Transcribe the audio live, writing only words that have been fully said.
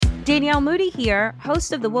Danielle Moody here,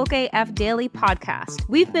 host of the Woke AF Daily podcast.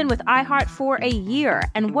 We've been with iHeart for a year,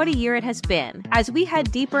 and what a year it has been. As we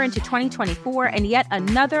head deeper into 2024 and yet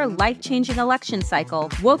another life-changing election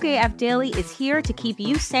cycle, Woke AF Daily is here to keep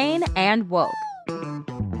you sane and woke.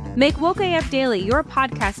 Make Woke AF Daily your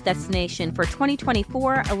podcast destination for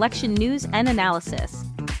 2024 election news and analysis.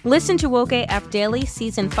 Listen to Woke AF Daily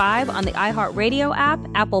Season 5 on the iHeartRadio app,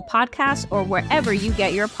 Apple Podcasts, or wherever you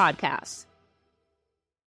get your podcasts.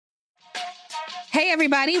 Hey,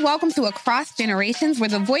 everybody. Welcome to Across Generations, where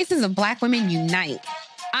the voices of Black women unite.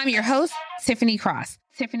 I'm your host, Tiffany Cross.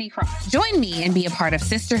 Join me and be a part of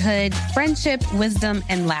sisterhood, friendship, wisdom,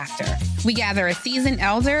 and laughter. We gather a seasoned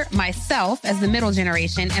elder, myself as the middle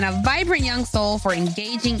generation, and a vibrant young soul for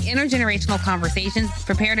engaging intergenerational conversations,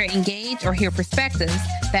 prepare to engage or hear perspectives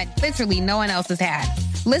that literally no one else has had.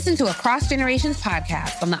 Listen to Across Generations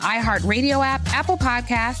podcast on the iHeartRadio app, Apple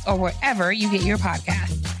Podcasts, or wherever you get your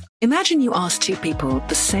podcasts. Imagine you ask two people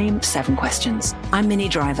the same 7 questions. I'm Minnie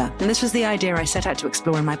Driver, and this was the idea I set out to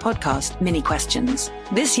explore in my podcast, Minnie Questions.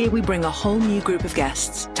 This year, we bring a whole new group of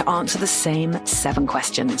guests to answer the same 7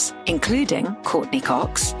 questions, including Courtney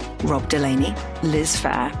Cox, Rob Delaney, Liz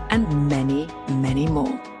Phair, and many, many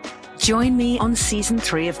more. Join me on Season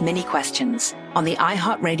 3 of Minnie Questions on the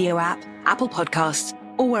iHeartRadio app, Apple Podcasts,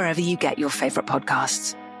 or wherever you get your favorite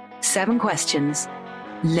podcasts. 7 questions,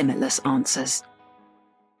 limitless answers.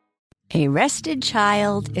 A rested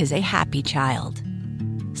child is a happy child.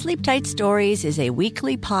 Sleep Tight Stories is a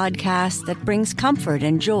weekly podcast that brings comfort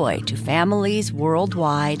and joy to families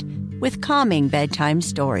worldwide with calming bedtime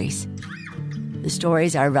stories. The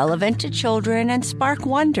stories are relevant to children and spark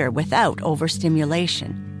wonder without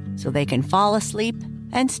overstimulation, so they can fall asleep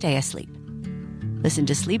and stay asleep. Listen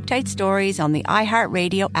to Sleep Tight Stories on the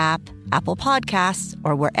iHeartRadio app, Apple Podcasts,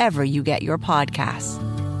 or wherever you get your podcasts.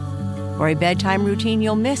 For a bedtime routine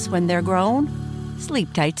you'll miss when they're grown,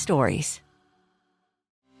 Sleep Tight Stories.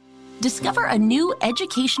 Discover a new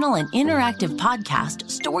educational and interactive podcast,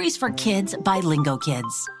 Stories for Kids by Lingo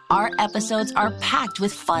Kids. Our episodes are packed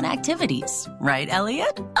with fun activities. Right,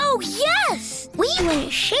 Elliot? Oh, yes! We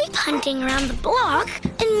went shape hunting around the block,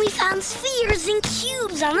 and we found spheres and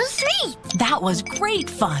cubes on the street. That was great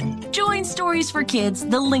fun. Join Stories for Kids,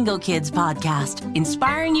 the Lingo Kids podcast,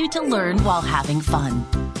 inspiring you to learn while having fun.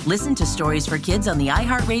 Listen to Stories for Kids on the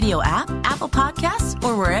iHeartRadio app, Apple Podcasts,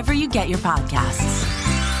 or wherever you get your podcasts.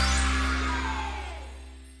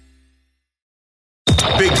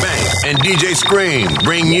 Big Bang and DJ Scream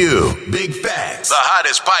bring you Big Facts, the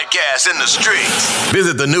hottest podcast in the streets.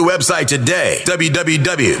 Visit the new website today,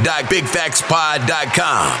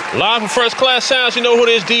 www.bigfactspod.com. Live from First Class Sounds, you know who it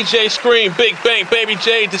is, DJ Scream, Big Bang, Baby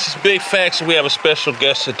J. This is Big Facts, and we have a special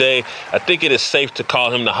guest today. I think it is safe to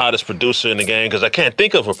call him the hottest producer in the game, because I can't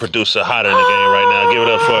think of a producer hotter in the game right now. Give it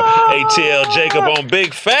up for ATL Jacob on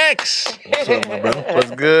Big Facts. What's up, my brother?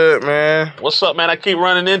 What's good, man? What's up, man? I keep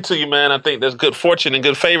running into you, man. I think that's good fortune and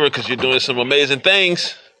good favor, because you're doing some amazing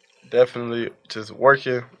things. Definitely just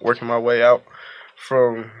working my way out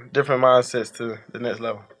from different mindsets to the next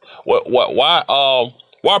level.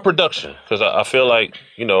 Why production? Because I feel like,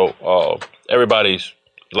 you know, everybody's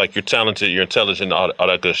like, you're talented, you're intelligent, all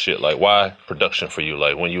that good shit. Like, why production for you?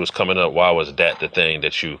 Like, when you was coming up, why was that the thing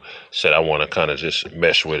that you said, I want to kind of just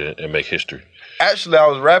mesh with it and make history? Actually, I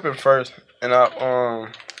was rapping first, and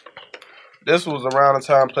this was around the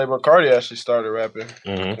time Playboi Carti actually started rapping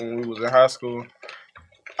when we was in high school.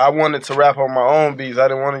 I wanted to rap on my own beats. I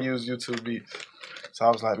didn't want to use YouTube beats. So I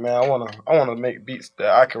was like, man, I wanna make beats that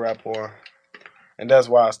I can rap on. And that's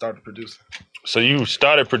why I started producing. So you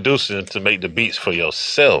started producing to make the beats for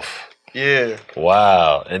yourself. Yeah.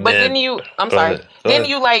 Wow. But then you, didn't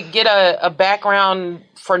you like get a background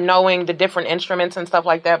for knowing the different instruments and stuff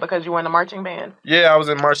like that because you were in a marching band? Yeah, I was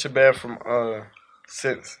in marching band from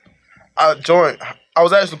since I joined. I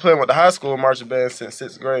was actually playing with the high school marching band since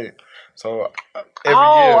 6th grade. So every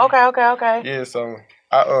year. Okay. Yeah, so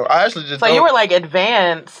I actually just. So you were like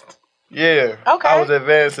advanced. Yeah. Okay. I was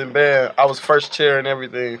advanced in band. I was first chair and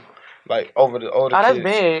everything, like over the older kids. Oh, that's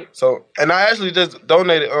big. So, and I actually just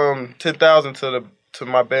donated $10,000 to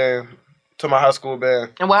my band, to my high school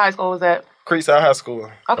band. And what high school was that? Creekside High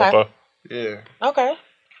School. Okay. Yeah. Okay.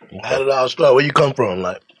 How did it all start? Where you come from?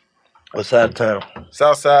 Like, what side of town?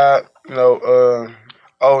 South Side, you know,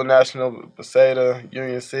 Old National, Bethesda,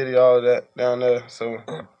 Union City, all of that down there. So,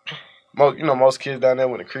 most kids down there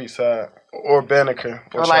went to Creekside or Banneker.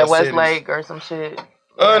 Or like Westlake or some shit.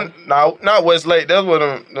 No, not Westlake. That's where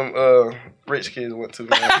them rich kids went to.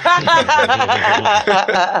 Man.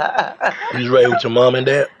 You was raised with your mom and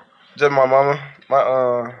dad? Just my mama.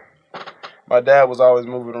 My dad was always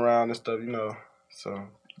moving around and stuff, you know. So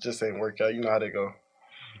just ain't work out. You know how they go.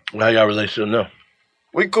 How y'all relationship now?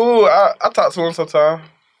 We cool. I talk to him sometimes.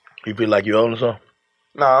 You feel like you own or something?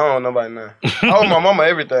 Nah, I don't owe nobody nothing. I owe my mama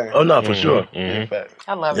everything. Oh, no, for sure.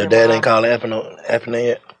 I love your dad ain't calling Anthony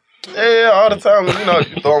yet? Yeah, all the time. You know,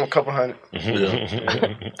 you throw him a couple hundred.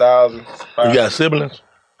 Yeah. Thousands. You got siblings?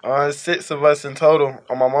 6 of us in total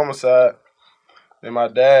on my mama's side. And my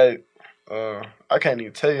dad, I can't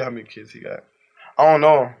even tell you how many kids he got. I don't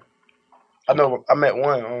know him. I met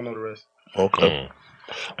one. I don't know the rest. Okay.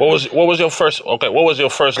 What was your first? Okay, what was your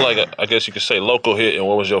first like? I guess you could say local hit, and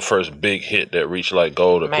what was your first big hit that reached like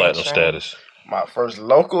gold or platinum status? My first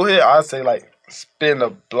local hit, I'd say like Spin the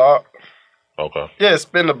Block. Okay. Yeah,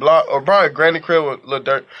 Spin the Block, or probably Granny Crib with Lil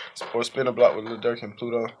Durk, or Spin the Block with Lil Durk and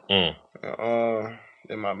Pluto.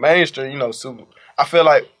 In my mainstream, you know, super. I feel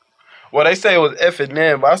like, well, they say it was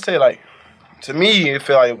F&N, but I say like, to me, it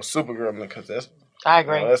felt like it was Supergirl because I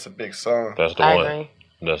agree. That's a big song. That's the one. Agree.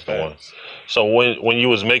 That's the one. So when you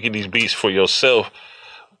was making these beats for yourself,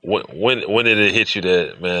 when did it hit you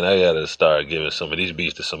that, man, I gotta start giving some of these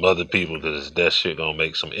beats to some other people because that shit gonna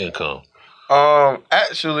make some income?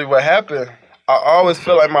 Actually, what happened, I always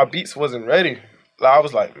felt like my beats wasn't ready. Like, I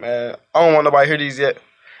was like, man, I don't want nobody to hear these yet.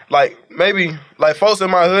 Like, maybe, like, folks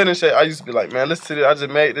in my hood and shit, I used to be like, man, listen to this. I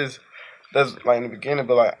just made this. That's, like, in the beginning.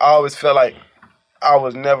 But, like, I always felt like I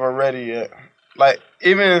was never ready yet. Like,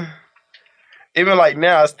 even like,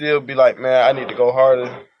 now, I still be like, man, I need to go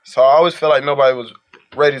harder. So I always felt like nobody was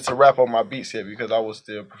ready to rap on my beats yet because I was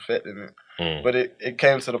still perfecting it. But it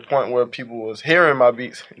came to the point where people was hearing my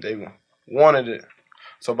beats. They wanted it.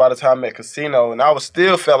 So by the time I met Casino, and I was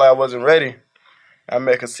still felt like I wasn't ready, I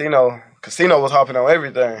met Casino. Casino was hopping on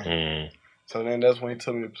everything. So then that's when he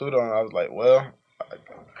took me to Pluto, and I was like, well, I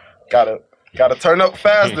gotta turn up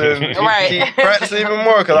faster and keep practicing even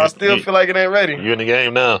more because I still feel like it ain't ready. You in the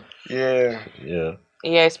game now? Yeah.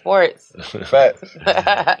 EA Sports. Facts.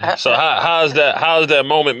 So how's that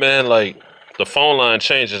moment, man? Like the phone line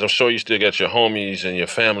changes. I'm sure you still got your homies and your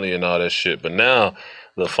family and all that shit, but now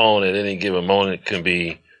the phone at any given moment can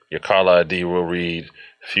be your caller ID will read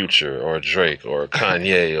Future or Drake or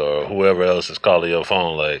Kanye or whoever else is calling your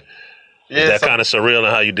phone. Like, is that kind of surreal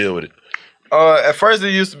and how you deal with it? At first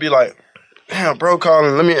it used to be like, damn, bro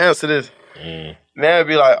calling, let me answer this. Now it'd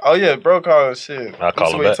be like, oh yeah, bro calling, shit. I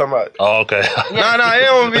call him what back. You talking about. Oh, okay. Nah, it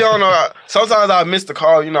don't be on no. Sometimes I miss the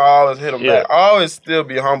call, you know, I always hit them back. I always still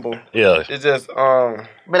be humble. Yeah. It's just, But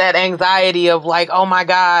that anxiety of like, oh my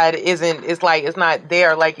God, it's not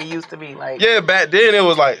there like it used to be. Like, yeah, back then it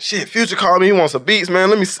was like, shit, Future called me, he wants some beats, man.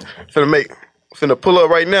 Let me finna pull up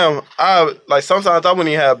right now. Sometimes I wouldn't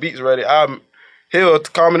even have beats ready. He'll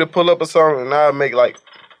call me to pull up a song, and I'll make like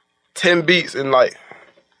 10 beats in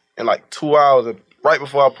 2 hours, right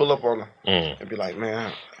before I pull up on him, and be like,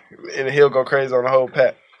 man, and he'll go crazy on the whole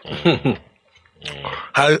pack.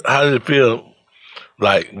 How did it feel,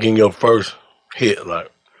 like getting your first hit?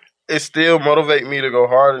 Like, it still motivate me to go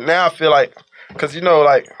harder. Now I feel like, cause you know,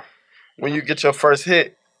 like when you get your first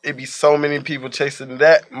hit, it be so many people chasing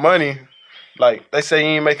that money. Like they say,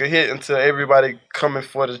 you ain't make a hit until everybody coming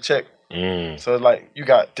for the check. So it's like you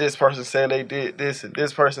got this person saying they did this and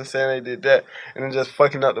this person saying they did that, and then just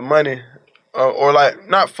fucking up the money, or like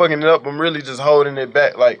not fucking it up, but really just holding it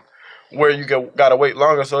back, like where you gotta wait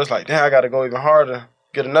longer. So it's like, damn, I gotta go even harder,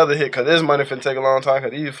 get another hit, cause this money finna take a long time,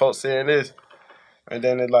 cause these folks saying this, and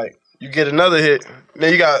then it's like you get another hit,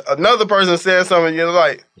 then you got another person saying something. You're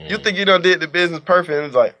like, you think you done did the business perfect, and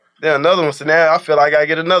it's like, then another one. So now I feel like I gotta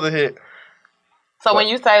get another hit. So when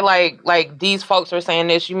you say like these folks are saying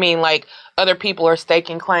this, you mean like other people are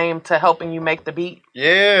staking claim to helping you make the beat?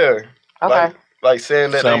 Yeah. Okay. Like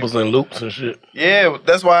saying that samples and loops and shit. Yeah,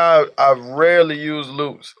 that's why I rarely use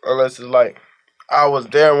loops unless it's like I was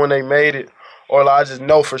there when they made it, or like I just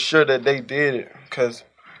know for sure that they did it. Cause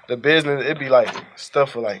the business, it'd be like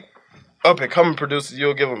stuff for like up and coming producers.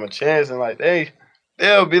 You'll give them a chance, and like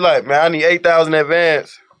they'll be like, man, I need 8,000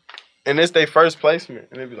 advance, and it's their first placement,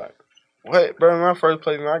 and they'd be like, what, bro? My first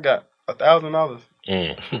placement, I got $1,000.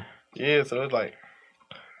 Yeah, so it's like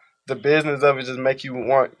the business of it just make you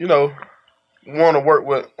want to work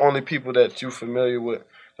with only people that you familiar with.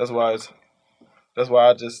 That's why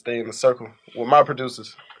I just stay in the circle with my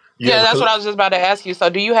producers. Yeah, that's what I was just about to ask you.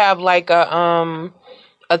 So do you have like a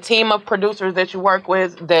team of producers that you work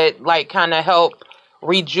with that like kind of help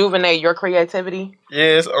rejuvenate your creativity?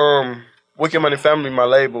 Yeah, it's Wicked Money Family, my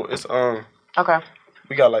label. It's okay.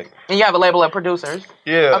 We got like... And you have a label of producers?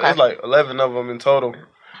 Yeah, okay. It's like 11 of them in total.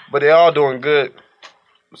 But they all doing good.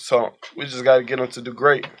 So we just got to get them to do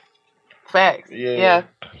great. Facts. Yeah,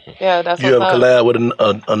 that's you ever collab with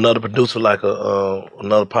another producer, like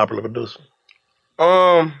another popular producer?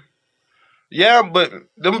 Yeah, but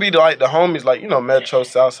them be like the homies, like, you know, Metro,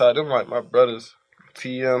 Southside, them like my brothers,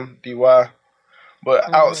 TM, DY.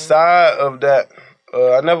 But outside of that,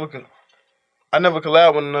 I never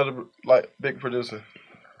collab with another like big producer.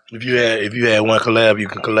 If you had one collab you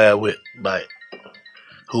can collab with, like,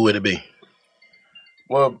 who would it be?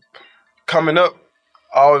 Well, coming up,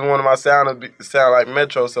 I always wanted my sound to sound like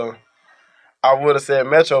Metro, so I would have said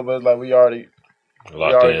Metro, but like we already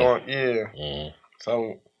going, yeah. Mm.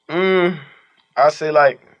 So, I say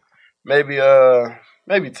like maybe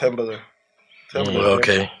Timberland.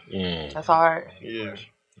 Okay. That's hard. Yeah.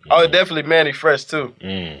 Oh, definitely Manny Fresh too.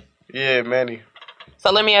 Yeah, Manny.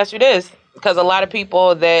 So let me ask you this, because a lot of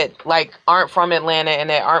people that like aren't from Atlanta and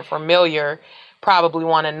that aren't familiar probably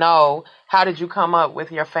want to know, how did you come up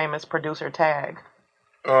with your famous producer tag?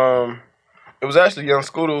 It was actually Young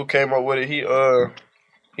Scooter who came up with it.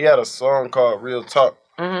 He had a song called Real Talk.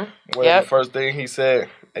 Where the first thing he said,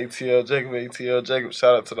 ATL Jacob,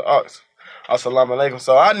 shout out to the Ox. Assalamu alaikum.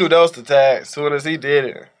 So I knew that was the tag as soon as he did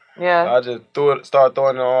it. Yeah. I just started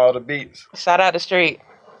throwing it on all the beats. Shout out the street.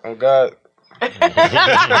 Oh God.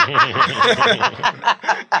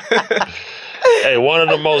 Hey, one of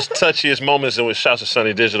the most touchiest moments, and with shouts to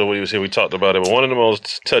Sonny Digital when he was here, we talked about it, but one of the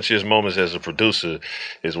most touchiest moments as a producer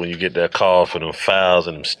is when you get that call for them files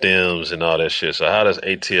and them stems and all that shit. So how does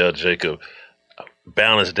ATL Jacob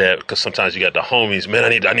balance that? Because sometimes you got the homies, man, I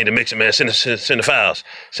need to mix it, man, send the files,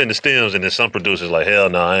 send the stems, and then some producers like,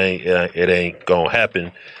 hell no, it ain't gonna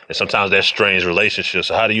happen. And sometimes that strains relationships.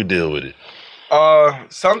 So how do you deal with it?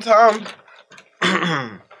 Sometimes,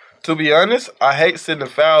 to be honest, I hate sending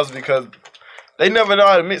files because they never know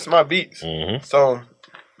how to mix my beats. So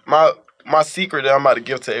my secret that I'm about to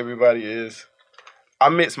give to everybody is I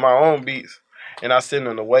mix my own beats and I send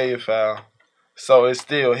them the wave file. So it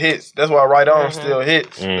still hits. That's why Right On still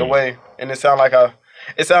hits the way. And it sound like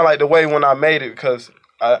the way when I made it, because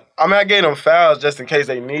I gave them files just in case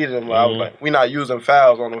they needed them. I was like, we not using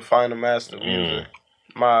files on the final master. We using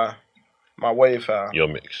my wave file. Your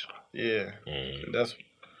mix. Yeah.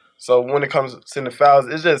 So when it comes to sending files,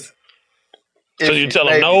 it's just. So you tell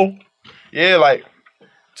them no? Yeah, like,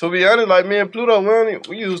 to be honest, like me and Pluto,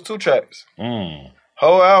 we use 2 tracks.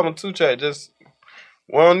 Whole album 2 track. Just,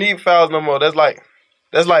 we don't need files no more. That's like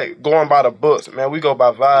going by the books, man. We go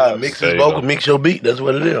by vibes. Mix his vocal, mix your beat. That's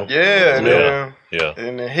what it is. Yeah,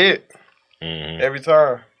 and then hit every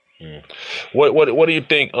time. What do you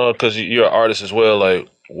think? Because you're an artist as well. Like,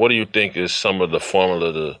 what do you think is some of the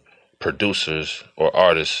formula the producers or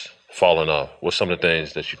artists falling off? What's some of the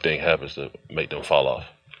things that you think happens to make them fall off?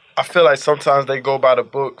 I feel like sometimes they go by the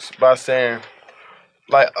books by saying,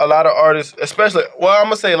 like, a lot of artists, especially, well, I'm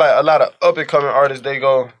going to say, like, a lot of up-and-coming artists, they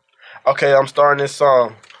go, okay, I'm starting this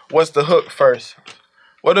song. What's the hook first?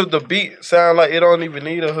 What if the beat sound like it don't even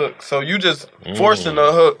need a hook? So you just forcing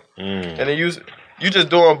a hook, and then you just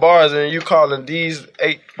doing bars, and you calling these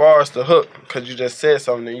 8 bars the hook because you just said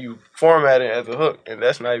something, and you format it as a hook, and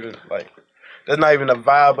that's not even, like, that's not even the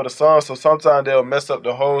vibe of the song. So sometimes they'll mess up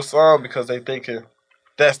the whole song because they thinking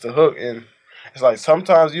that's the hook. And it's like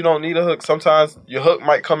sometimes you don't need a hook. Sometimes your hook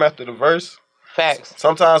might come after the verse. Facts.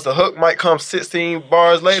 Sometimes the hook might come 16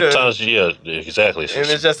 bars later. Sometimes, yeah, exactly. And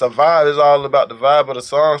it's just a vibe. It's all about the vibe of the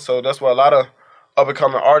song. So that's where a lot of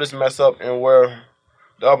up-and-coming artists mess up, and where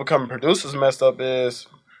the up-and-coming producers mess up is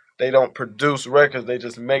they don't produce records. They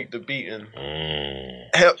just make the beat and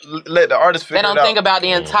help let the artist figure it out. They don't think about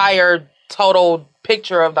the entire total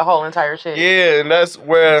picture of the whole entire shit. Yeah, and that's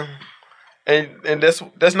where, and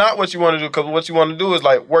that's not what you want to do, because what you want to do is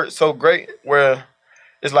like work so great where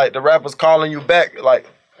it's like the rapper's calling you back, like,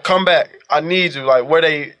 come back, I need you, like where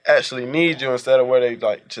they actually need you instead of where they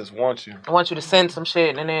like just want you. I want you to send some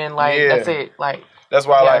shit and then like that's it. Like that's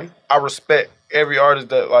why like I respect every artist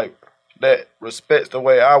that respects the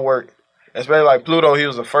way I work. Especially like Pluto, he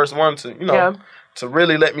was the first one to to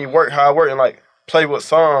really let me work how I work and like play with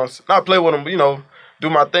songs. Not play with them, but, do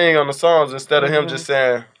my thing on the songs instead of him just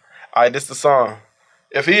saying, all right, this the song.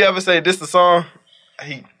 If he ever say this the song,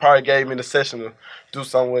 he probably gave me the session to do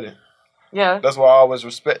something with it. Yeah. That's why I always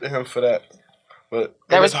respected him for that. But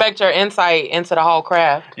they respect your insight into the whole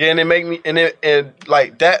craft. Yeah, and it make me and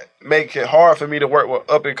like that make it hard for me to work with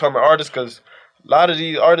up and coming artists, because a lot of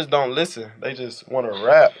these artists don't listen. They just want to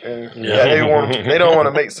rap, and they don't want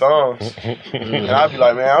to make songs. And I be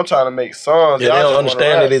like, man, I'm trying to make songs. Yeah, they don't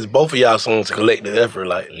understand that it's both of y'all songs collective effort.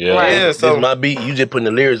 Like, so it's my beat. You just putting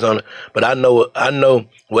the lyrics on it, but I know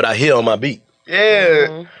what I hear on my beat.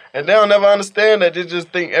 Yeah, and they don't never understand that. They just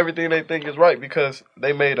think everything they think is right because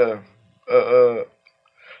they made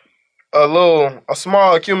a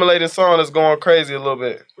small accumulating song that's going crazy a little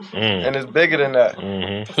bit, and it's bigger than that.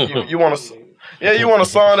 Mm-hmm. You want a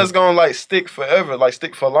song that's gonna like stick forever, like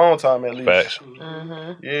stick for a long time at least. Facts.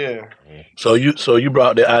 Yeah. So you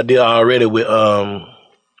brought the idea already with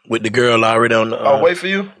the girl already on the. Wait for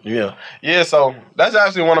you. Yeah. Yeah. So that's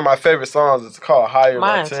actually one of my favorite songs. It's called Higher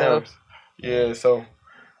by Mine Thames. too. Yeah. So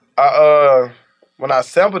I when I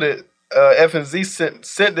sampled it, F&Z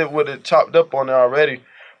sent it with it chopped up on there already,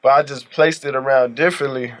 but I just placed it around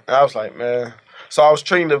differently. And I was like, man. So I was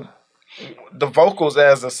treating the vocals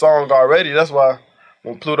as a song already. That's why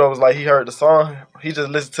when Pluto was like, he heard the song, he just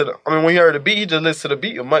listened to when he heard the beat, he just listened to the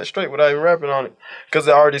beat a month straight without even rapping on it. Because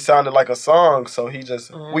it already sounded like a song. So he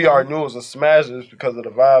just, we already knew it was a smash just because of the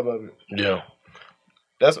vibe of it. Yeah.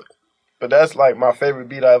 That's like my favorite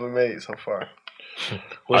beat I ever made so far.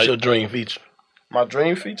 What's your dream feature? My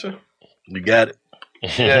dream feature? You got it.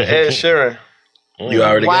 Yeah, Ed Sheeran. You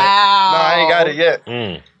already got it? No, I ain't got it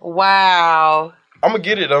yet. Wow. I'm going to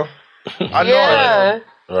get it, though. I know Yeah. it.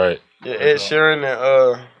 Right. Yeah, Ed Sheeran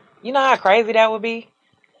and... You know how crazy that would be?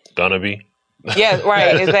 Gonna be. Yeah,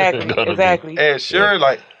 right. Exactly. Ed Sheeran,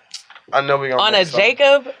 like, I know we gonna on a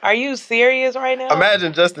Jacob. Are you serious right now?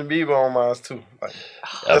 Imagine Justin Bieber on mine too.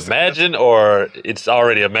 Like, Imagine, or it's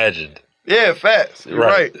already imagined. Yeah, facts. You're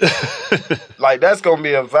right. Like that's gonna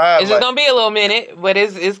be a vibe. It's just gonna be a little minute, but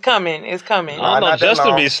it's coming. It's coming. I don't know.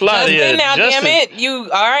 Justin be sliding. Justin, now, damn it,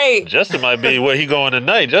 you all right? Justin might be where he going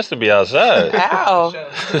tonight. Justin be outside. Ow.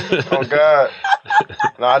 Oh God.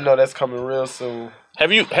 No, I know that's coming real soon.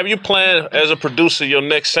 Have you planned as a producer your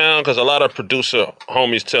next sound? Because a lot of producer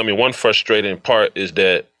homies tell me one frustrating part is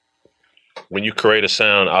that when you create a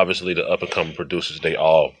sound, obviously the up and coming producers they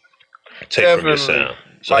all take from your sound.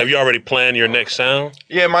 So have you already planned your next sound?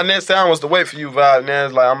 Yeah, my next sound was the Wait For You vibe. Now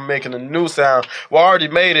it's like I'm making a new sound. Well, I already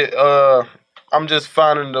made it. I'm just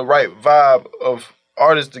finding the right vibe of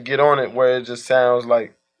artists to get on it where it just sounds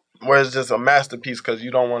like, where it's just a masterpiece because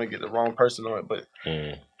you don't want to get the wrong person on it. But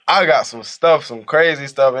I got some stuff, some crazy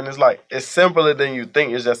stuff, and it's like, it's simpler than you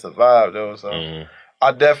think. It's just a vibe, though. So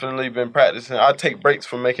I definitely been practicing. I take breaks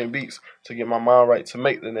from making beats to get my mind right to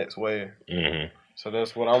make the next wave. So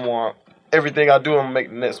that's what I want. Everything I do, I'm gonna make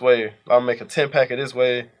the next wave. I'll make a 10-pack of this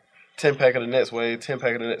wave, 10-pack of the next wave,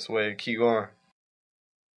 10-pack of the next wave. Keep going.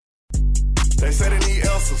 They say they need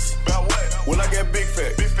answers. About what? When I get big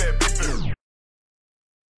fat. Big fat, big fat.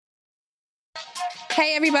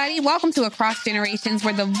 Hey everybody, welcome to Across Generations,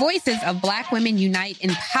 where the voices of Black women unite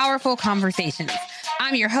in powerful conversations.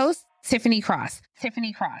 I'm your host, Tiffany Cross.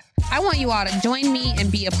 I want you all to join me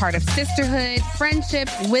and be a part of sisterhood, friendship,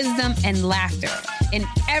 wisdom, and laughter. In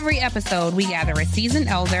every episode, we gather a seasoned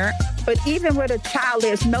elder. But even with a child,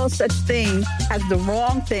 there's no such thing as the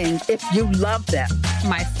wrong thing if you love them.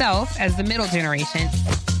 Myself as the middle generation.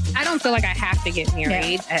 I don't feel like I have to get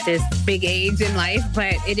married at this big age in life,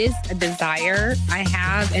 but it is a desire I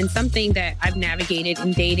have and something that I've navigated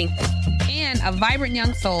in dating. And a vibrant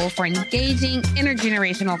young soul for engaging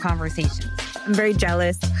intergenerational conversations. I'm very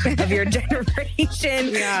jealous of your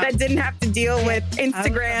generation that didn't have to deal with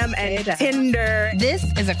Instagram and Tinder. This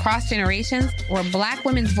is Across Generations, where Black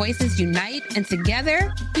women's voices unite, and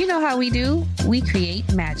together, you know how we do, we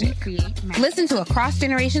create magic. Listen to Across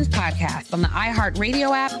Generations podcast on the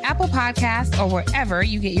iHeartRadio app, Apple Podcasts, or wherever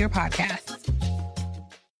you get your podcasts.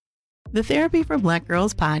 The Therapy for Black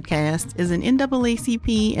Girls podcast is an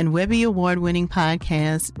NAACP and Webby Award-winning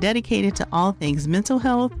podcast dedicated to all things mental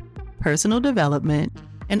health, personal development,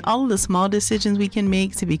 and all of the small decisions we can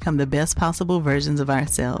make to become the best possible versions of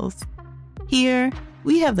ourselves. Here,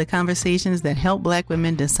 we have the conversations that help Black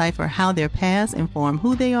women decipher how their past inform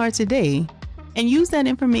who they are today and use that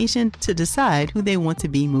information to decide who they want to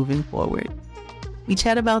be moving forward. We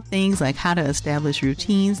chat about things like how to establish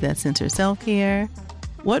routines that center self-care,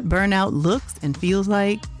 what burnout looks and feels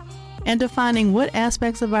like, and defining what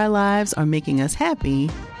aspects of our lives are making us happy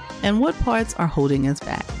and what parts are holding us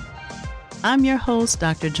back. I'm your host,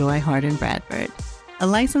 Dr. Joy Harden Bradford, a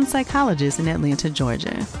licensed psychologist in Atlanta,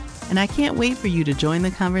 Georgia, and I can't wait for you to join the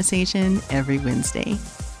conversation every Wednesday.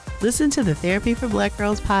 Listen to the Therapy for Black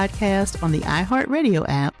Girls podcast on the iHeartRadio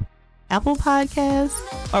app, Apple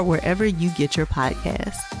Podcasts, or wherever you get your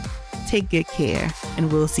podcasts. Take good care,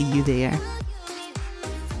 and we'll see you there.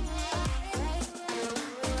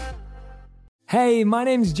 Hey, my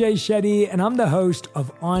name's Jay Shetty, and I'm the host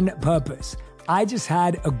of On Purpose. I just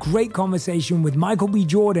had a great conversation with Michael B.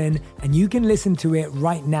 Jordan, and you can listen to it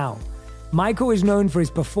right now. Michael is known for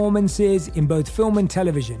his performances in both film and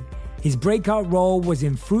television. His breakout role was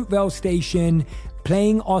in Fruitvale Station,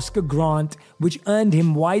 playing Oscar Grant, which earned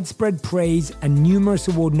him widespread praise and numerous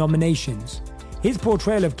award nominations. His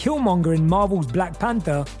portrayal of Killmonger in Marvel's Black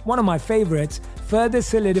Panther, one of my favorites, further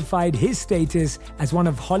solidified his status as one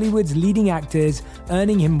of Hollywood's leading actors,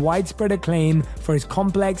 earning him widespread acclaim for his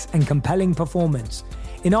complex and compelling performance.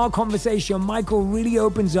 In our conversation, Michael really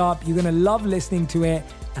opens up. You're going to love listening to it,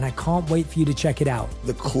 and I can't wait for you to check it out.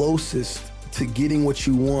 The closest to getting what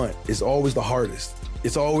you want is always the hardest.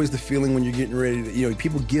 It's always the feeling when you're getting ready to,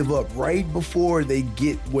 people give up right before they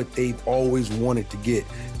get what they've always wanted to get.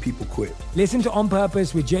 People quit. Listen to On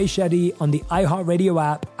Purpose with Jay Shetty on the iHeartRadio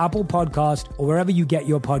app, Apple Podcast, or wherever you get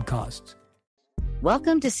your podcasts.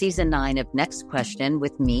 Welcome to Season 9 of Next Question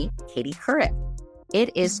with me, Katie Couric. It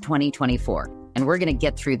is 2024, and we're going to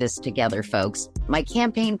get through this together, folks. My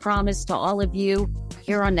campaign promise to all of you,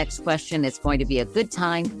 here on Next Question, it's going to be a good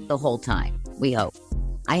time the whole time, we hope.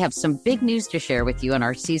 I have some big news to share with you in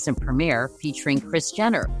our season premiere featuring Kris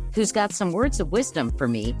Jenner, who's got some words of wisdom for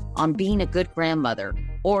me on being a good grandmother,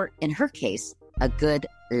 or in her case, a good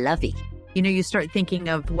lovey. You start thinking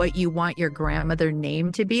of what you want your grandmother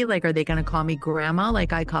name to be. Like, are they going to call me grandma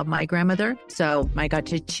like I called my grandmother? So I got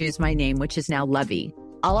to choose my name, which is now Lovey.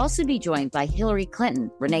 I'll also be joined by Hillary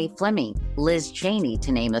Clinton, Renee Fleming, Liz Cheney,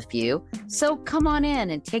 to name a few. So come on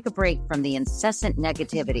in and take a break from the incessant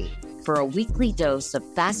negativity for a weekly dose of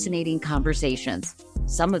fascinating conversations.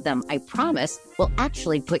 Some of them, I promise, will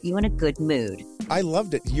actually put you in a good mood. I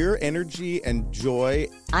loved it. Your energy and joy.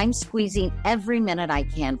 I'm squeezing every minute I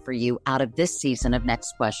can for you out of this season of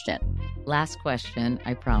Next Question. Last question,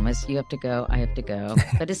 I promise. You have to go, I have to go.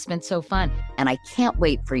 But it's been so fun, and I can't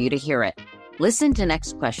wait for you to hear it. Listen to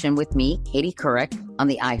Next Question with me, Katie Couric, on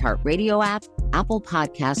the iHeartRadio app, Apple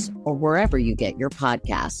Podcasts, or wherever you get your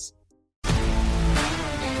podcasts.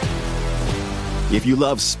 If you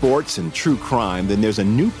love sports and true crime, then there's a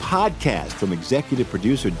new podcast from executive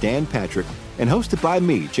producer Dan Patrick and hosted by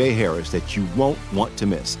me, Jay Harris, that you won't want to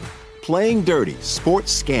miss. Playing Dirty: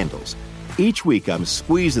 Sports Scandals. Each week, I'm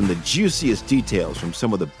squeezing the juiciest details from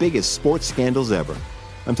some of the biggest sports scandals ever.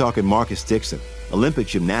 I'm talking Marcus Dixon, Olympic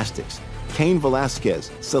gymnastics, Cain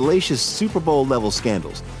Velasquez, salacious Super Bowl-level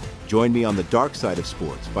scandals. Join me on the dark side of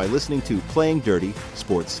sports by listening to Playing Dirty: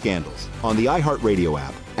 Sports Scandals on the iHeartRadio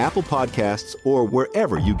app, Apple Podcasts, or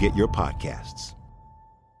wherever you get your podcasts.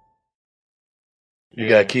 You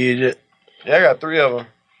got kids yet? Yeah, I got 3 of them.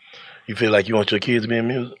 You feel like you want your kids to be in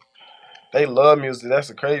music? They love music. That's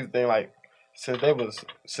the crazy thing. Like, since they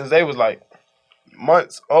was like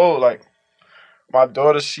months old, like my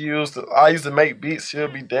daughter, I used to make beats. She'll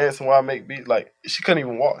be dancing while I make beats. Like, she couldn't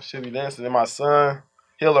even walk. She'll be dancing. And my son,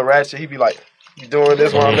 he'll a ratchet. He be like, you doing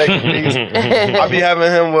this while I'm making beats. I be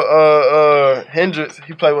having him with Hendrix.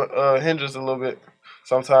 He play with Hendrix a little bit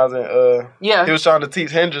sometimes. And he was trying to teach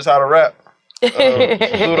Hendrix how to rap.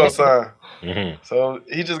 Pluto son. Mm-hmm. So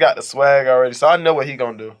he just got the swag already. So I know what he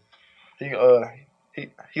gonna do. He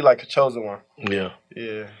like a chosen one. Yeah.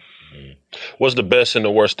 Yeah. Mm-hmm. What's the best and the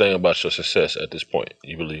worst thing about your success at this point,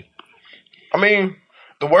 you believe? I mean,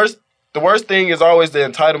 the worst thing is always the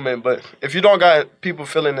entitlement. But if you don't got people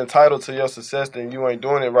feeling entitled to your success, then you ain't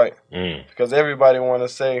doing it right. Because everybody want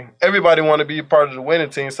to be a part of the winning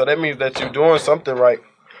team. So that means that you're doing something right.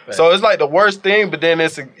 So it's like the worst thing, but then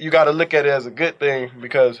you got to look at it as a good thing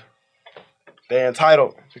because they're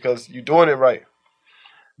entitled because you're doing it right.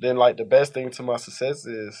 Then like the best thing to my success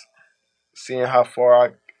is seeing how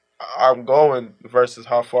far I'm going versus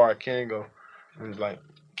how far I can go, and like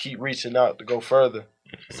keep reaching out to go further.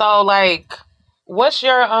 So like, what's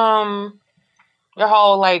your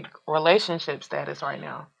whole like relationship status right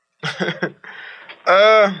now?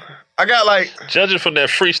 I got like, judging from that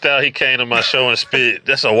freestyle he came to my show and spit,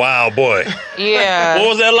 that's a wild boy. Yeah. What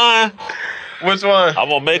was that line? Which one? I'm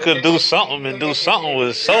gonna make her do something and do something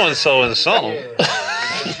with so and so and something.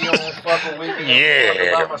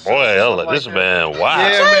 Yeah, boy, I was like, this man, wow.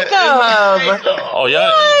 Yeah, Oh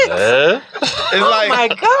yeah. It's oh my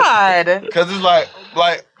God. Because it's like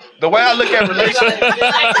the way I look at relationships.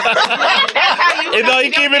 He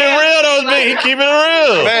keeping it real though, me. He keeping it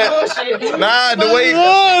real. Man, the way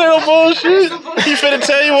no bullshit. He finna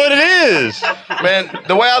tell you what it is. Man,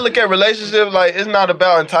 the way I look at relationships, like it's not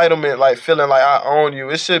about entitlement, like feeling like I own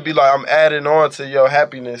you. It should be like I'm adding on to your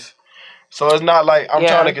happiness. So it's not like I'm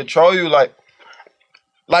trying to control you. Like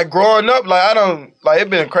growing up, like I don't like it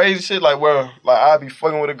been crazy shit. Like where like I be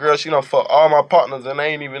fucking with a girl, she done fuck all my partners and they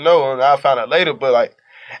ain't even know, and I found out later. But like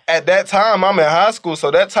at that time, I'm in high school, so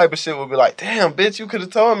that type of shit would be like, damn, bitch, you could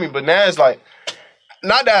have told me. But now it's like,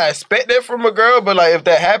 not that I expect that from a girl, but like if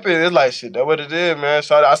that happened, it's like shit. That's what it is, man.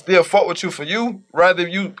 So I still fuck with you for you, rather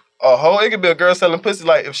you a hoe. It could be a girl selling pussy.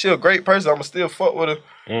 Like, if she a great person, I'ma still fuck with her.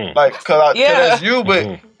 Like, cause that's you,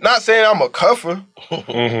 but not saying I'm a cuffer. Like,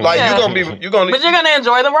 you gonna But you're gonna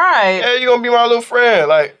enjoy the ride. Yeah, you're gonna be my little friend.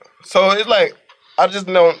 Like, so it's like, I just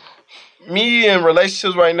know me in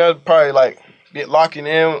relationships right now, probably like get locking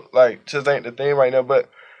in, like, just ain't the thing right now. But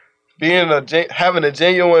having a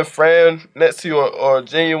genuine friend next to you, or a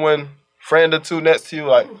genuine friend or two next to you,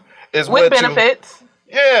 like, is with benefits.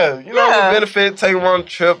 Yeah, you know, with benefit, take them on a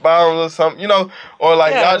trip, buy them or something, you know, or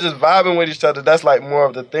like y'all just vibing with each other. That's like more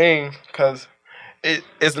of the thing, because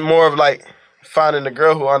it's more of like finding a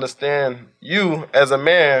girl who understands you as a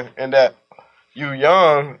man and that you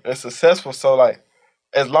young and successful. So like,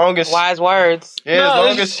 as long as wise words, as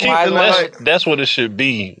long as she feeling like that's what it should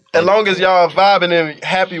be. As long as y'all are vibing and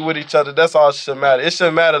happy with each other, that's all that should matter. It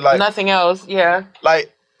shouldn't matter like nothing else. Yeah,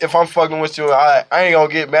 like if I'm fucking with you, I ain't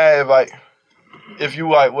gonna get mad if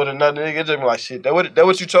you like with another nigga. It just be like, shit, that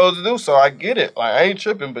what you chose to do, so I get it. Like, I ain't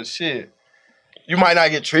tripping, but shit, you might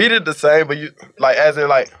not get treated the same, but you like as in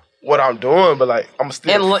like what I'm doing, but like I'm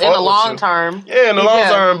still in the long term. Yeah, in the long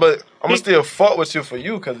term, but I'm gonna still fuck with you for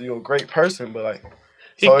you because you're a great person. But like,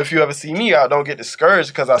 so if you ever see me out, don't get discouraged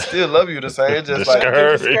because I still love you the same. It's just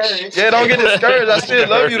discouraged. Yeah, don't get discouraged. I still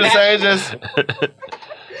love you the same. Just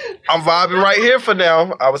I'm vibing right here for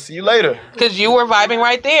now. I will see you later. Because you were vibing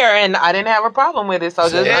right there, and I didn't have a problem with it. So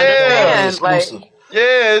just understand, like,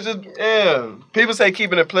 it's just people say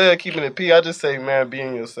keeping it player, keeping it P. I just say, man,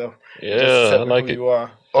 being yourself. Yeah, I like who it. You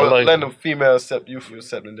are. Or letting the female accept you for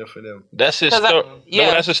accepting them for them. That's his story.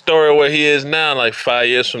 That's a story where he is now. Like 5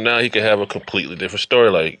 years from now, he could have a completely different story.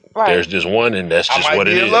 Like there's just one, and that's just what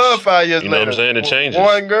it is. I might be in love 5 years later. You know what I'm saying? It changes.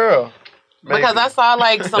 One girl. Maybe. Because I saw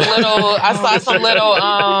like some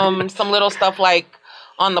little stuff like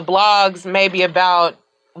on the blogs, maybe about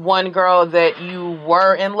one girl that you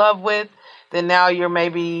were in love with, then now you're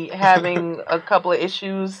maybe having a couple of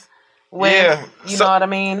issues with. You know what I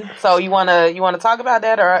mean? So you wanna talk about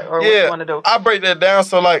that or what you wanna do? I break that down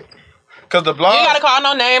so like, cause the blog. You gotta call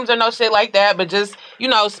no names or no shit like that, but just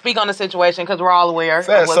speak on the situation because we're all aware of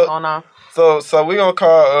what's going on. So we gonna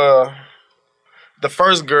call the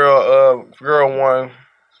first girl girl one,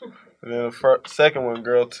 and then the second one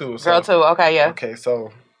girl two. So, girl two, okay, yeah. Okay,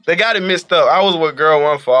 so they got it mixed up. I was with girl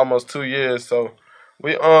one for almost 2 years, so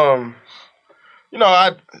we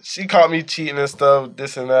she caught me cheating and stuff,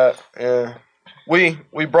 this and that, and we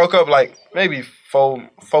broke up like maybe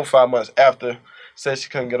 4-5 months after. Said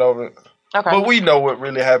she couldn't get over it. Okay. But we know what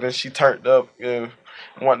really happened. She turned up and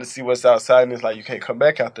wanted to see what's outside, and it's like you can't come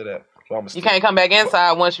back after that. So you can't come back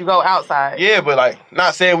inside once you go outside. Yeah, but like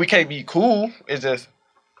not saying we can't be cool. It's just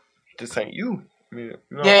this ain't you. I mean,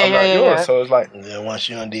 I'm not yours. Yeah. So it's like once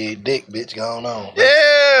you done did dick, bitch, going on.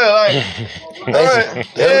 Yeah, like that's what he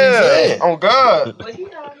said. Oh God.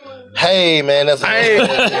 Hey man, that's but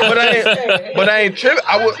I ain't tripping.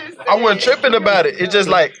 I wasn't tripping about it. It's just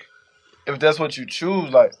like if that's what you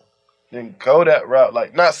choose, like then go that route.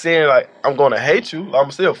 Like not saying like I'm gonna hate you.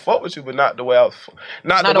 I'm still fuck with you, but not the way I was.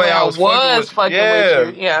 Not the way I was fucking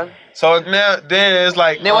with you. Yeah. So now then it's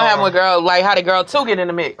like then what happened with girl? Like how did girl two get in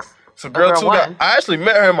the mix? So girl two, I actually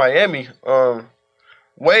met her in Miami.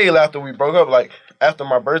 Way after we broke up, like after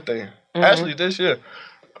my birthday. Mm-hmm. Actually this year.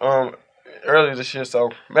 Early this year.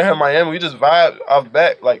 So met her in Miami. We just vibed off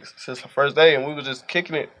back like since the first day, and we were just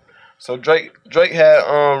kicking it. So Drake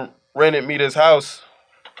had rented me this house.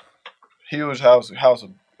 Huge house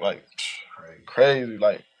like crazy,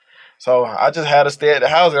 like. So I just had to stay at the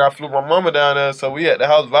house, and I flew my mama down there. So we at the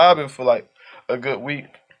house vibing for like a good week,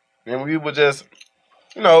 and we were just,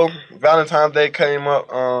 Valentine's Day came up.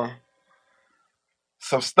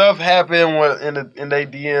 Some stuff happened in they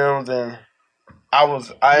DMs, and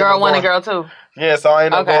girl one and girl two. Yeah, so I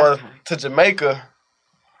ended up going to Jamaica,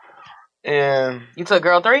 and you took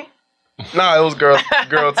girl three. No, it was girl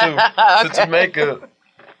two to Jamaica.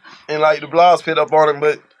 And like the blogs picked up on it,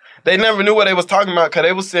 but they never knew what they was talking about because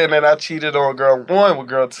they was saying that I cheated on girl one with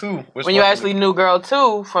girl two. When you actually knew girl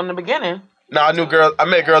two from the beginning. No, I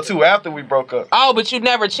met girl two after we broke up. Oh, but you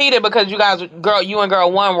never cheated because you and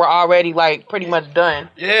girl one were already like pretty much done.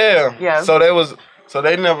 Yeah. Yeah. So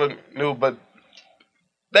they never knew, but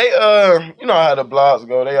they you know how the blogs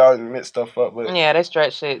go. They always mix stuff up, but yeah, they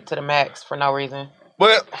stretch shit to the max for no reason.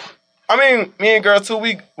 But I mean, me and girl two,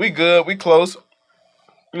 we good, we close.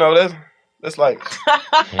 That's like. I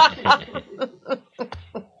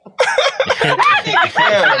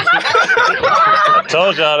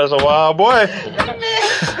told y'all there's a wild boy.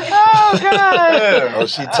 Oh God. Yeah. Oh,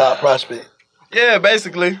 she top prospect. Yeah,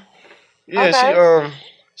 basically. Yeah,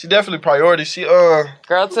 she definitely priority. She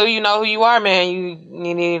girl two, you know who you are, man. You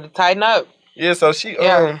need to tighten up. Yeah, so she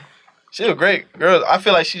She's a great girl. I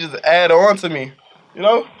feel like she just add on to me. You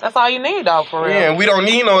know? That's all you need, dog, for real. Yeah, and we don't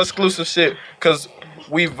need no exclusive shit because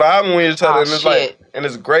we vibing with each other, and it's like, and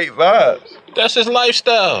it's great vibes. That's his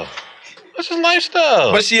lifestyle. That's his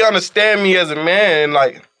lifestyle. But she understand me as a man, and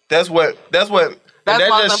like that's most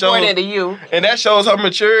important to you. And that shows her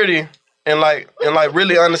maturity and like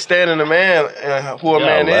really understanding the man and who a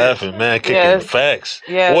man laughing, is. Man, kicking facts.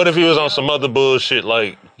 Yes. What if he was on some other bullshit,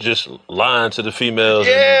 like just lying to the females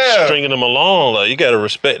and Yeah. stringing them along? Like, you gotta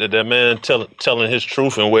respect that man telling his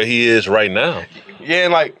truth and where he is right now. Yeah,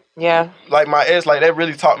 and like my ex, like that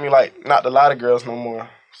really taught me like not to lie to girls no more.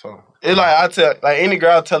 So it's like I tell like any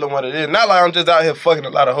girl, I tell them what it is. Not like I'm just out here fucking a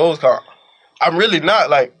lot of hoes. Cause I'm really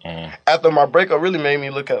not. Like after my breakup, really made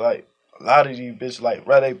me look at like a lot of these bitches, like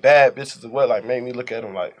whether they bad bitches or what, like made me look at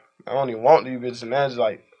them like I don't even want these bitches, and that's just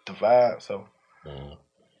like the vibe. So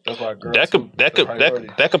that's why girls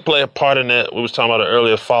that could play a part in that. We was talking about it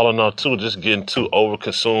earlier, falling off too, just getting too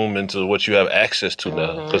overconsumed into what you have access to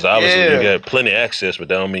now. Because obviously you got plenty of access, but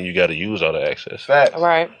that don't mean you got to use all the access. Facts.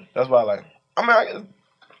 Right. That's why like I get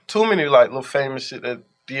too many like little famous shit that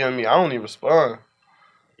DM me. I don't even respond.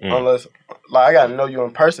 Unless like I gotta know you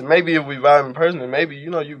in person. Maybe if we vibe in person, then maybe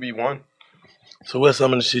you be one. So what's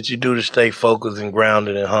some of the shit you do to stay focused and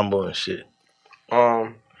grounded and humble and shit?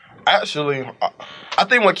 Actually, I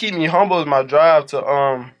think what keeps me humble is my drive to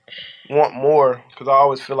want more, because I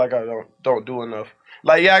always feel like I don't do enough.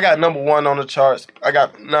 Like I got #1 on the charts. I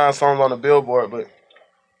got 9 songs on the Billboard, but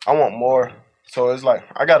I want more. So it's like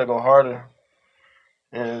I gotta go harder,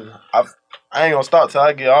 and I ain't gonna stop till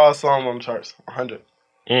I get all songs on the charts, 100.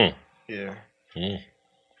 Yeah.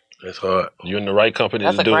 That's hard. You in the right company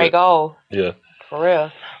That's to a do great it. goal. Yeah. For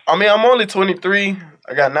real. I mean, I'm only 23.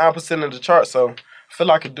 I got 9% of the charts, so I feel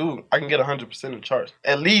like I can get 100% of the charts.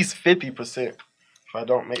 At least 50% if I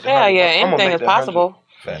don't make the 100. Anything is possible.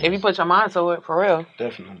 If you put your mind to it, for real.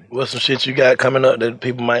 Definitely. What's some shit you got coming up that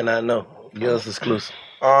people might not know? Give us exclusive.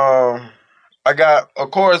 I got,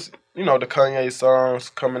 of course, the Kanye songs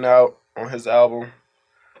coming out on his album.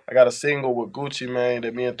 I got a single with Gucci Mane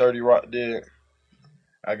that me and 30 Rock did.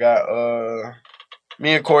 I got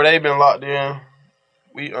me and Cordae been locked in.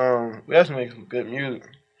 We actually make some good music.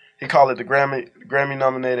 He called it the Grammy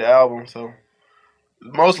nominated album, so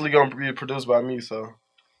it's mostly gonna be produced by me. So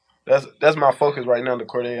that's my focus right now, the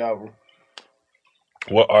Cordae album.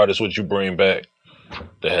 What artist would you bring back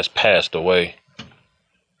that has passed away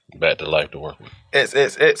back to life to work with?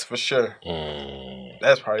 It's for sure.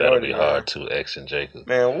 That's priority. That'll be hard too, X and Jacob.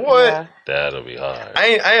 Man, what? Yeah. That'll be hard. I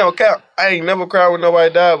ain't gonna count. I ain't never cried when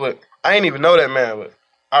nobody died, but I ain't even know that man. But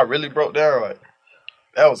I really broke down. Like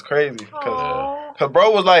that was crazy. Cause bro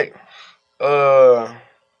was like,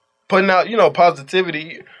 putting out,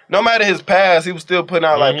 positivity. No matter his past, he was still putting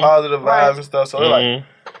out like positive vibes and stuff. So like,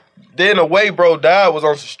 then the way bro died was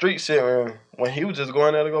on some street shit, man. When he was just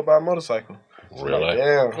going there to go buy a motorcycle. So Really? like,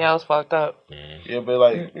 damn. Yeah, it was fucked up. Yeah, but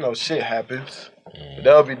like, shit happens. But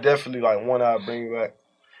that would be definitely like one I'd bring back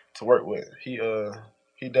to work with. He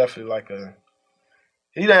definitely like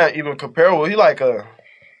he not even comparable. He like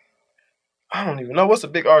I don't even know what's a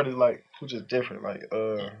big artist like who's just different. Like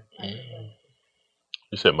You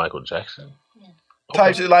said Michael Jackson?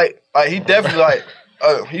 type shit like he definitely like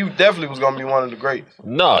he definitely was gonna be one of the greats.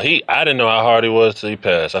 No, I didn't know how hard he was till he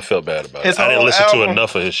passed. I felt bad about it. I didn't listen to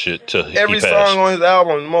enough of his shit till he Every passed. song on his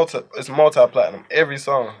album is multi-platinum. Every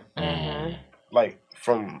song. Like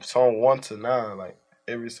from song 1 to 9, like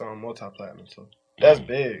every song multi-platinum. So that's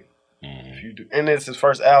big. If you do, and it's his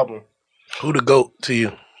first album. Who the GOAT to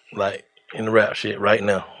you, like in the rap shit right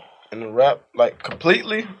now? In the rap, like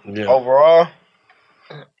completely overall,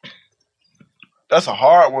 that's a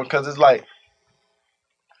hard one because it's like,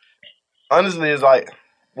 honestly, it's like,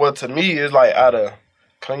 well, to me, it's like out of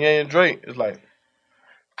Kanye and Drake, it's like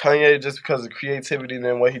Kanye just because of creativity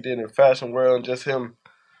and what he did in the fashion world, and just him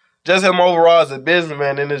overall as a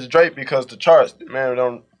businessman, and it's Drake because the charts, man,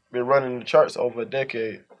 don't been running the charts over a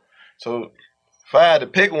decade. So if I had to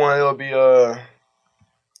pick one, it would be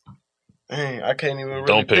dang, I can't even really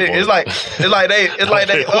Don't pick one. It's like they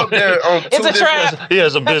up there on two different. Yeah,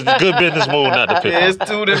 it's a good business move not to pick. Yeah, it's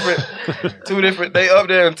two different. They up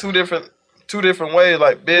there in two different ways,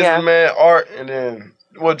 like businessman, art, and then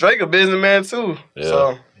Drake a businessman too. Yeah.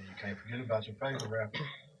 So You can't forget about your favorite rapper.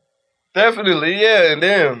 definitely, yeah, and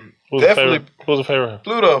then Who's the favorite?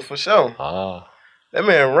 Pluto for sure. Ah. That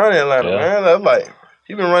man running Atlanta, man. That's like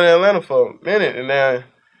he been running Atlanta for a minute, and now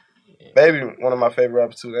Baby, one of my favorite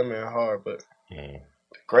rappers too. That man hard, but the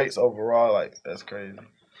greats overall, like that's crazy.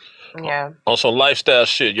 Yeah. On some lifestyle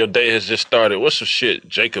shit, your day has just started. What's some shit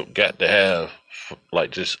Jacob got to have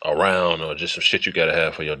like just around, or just some shit you gotta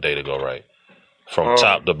have for your day to go right? From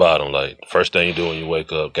top to bottom, like first thing you do when you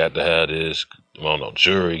wake up, got to have this, I don't know,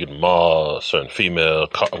 jewelry, get mall, certain female,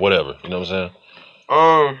 car, whatever. You know what I'm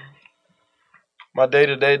saying? My day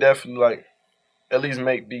to day definitely like at least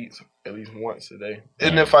make beats at least once a day.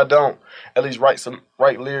 And if I don't, at least write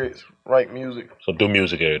lyrics, write music. So do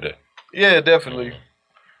music every day. Yeah, definitely.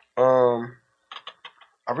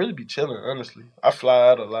 I really be chilling, honestly. I fly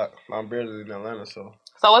out a lot. I'm barely in Atlanta, so.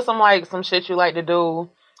 So what's some shit you like to do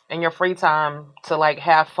in your free time to like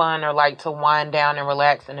have fun or like to wind down and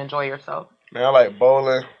relax and enjoy yourself? Man, I like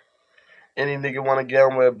bowling. Any nigga want to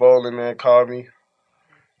gamble at bowling, man, call me.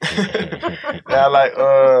 I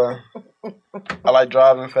like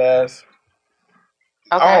driving fast.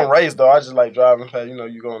 Okay. I don't race though. I just like driving fast. You know,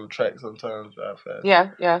 you go on the track sometimes, drive fast.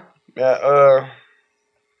 Yeah. Yeah.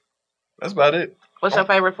 That's about it. What's your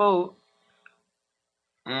favorite food?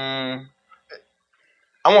 I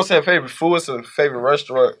won't say a favorite food. It's a favorite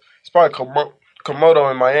restaurant. It's probably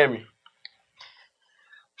Komodo in Miami.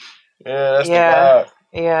 Yeah, that's the vibe.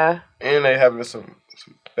 Yeah. And they having some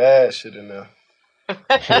bad shit in there.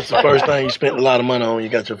 What's the first thing you spent a lot of money on when you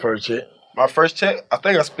got your first check? My first check, I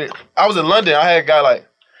think I was in London. I had got like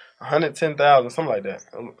 110,000, something like that.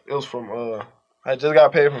 It was from I just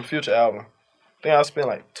got paid from Future album. I think I spent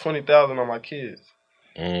like 20,000 on my kids.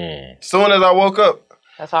 Soon as I woke up,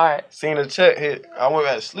 that's all right. Seen the check hit, I went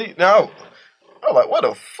back to sleep. Now I was like, what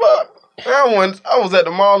the fuck? I was at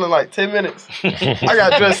the mall in like 10 minutes. I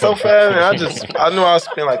got dressed so fast, and I knew I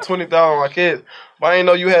spent like 20,000 on my kids. But I didn't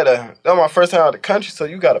know that was my first time out of the country, so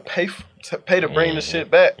you gotta pay to bring the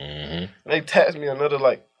shit back. And they taxed me another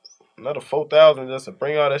 4,000 just to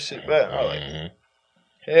bring all that shit back. I was like,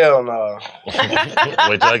 hell no.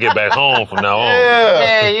 Wait till I get back home from now on.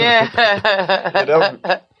 Yeah,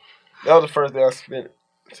 that was the first thing I spent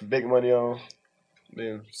some big money on.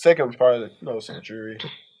 Then second part, some jewelry.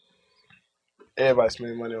 Everybody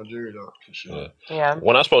spending money on jewelry though, for sure. Yeah.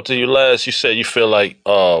 When I spoke to you last, you said you feel like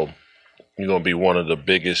you're gonna be one of the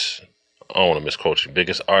biggest, I don't want to misquote you,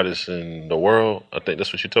 biggest artists in the world. I think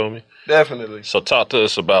that's what you told me. Definitely. So talk to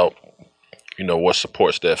us about, what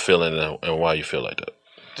supports that feeling and why you feel like that.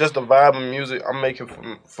 Just the vibe of music I'm making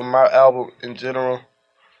from my album in general.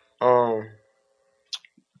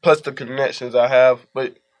 Plus the connections I have,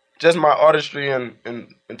 but just my artistry in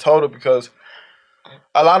total, because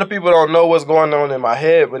a lot of people don't know what's going on in my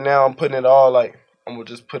head, but now I'm putting it all I'm gonna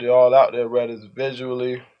just put it all out there, whether it's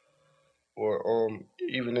visually or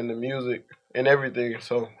even in the music and everything.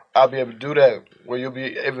 So I'll be able to do that where you'll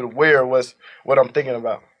be able to wear what I'm thinking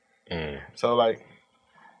about. So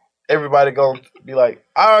everybody gonna be like,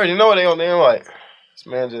 I already know what they're like, this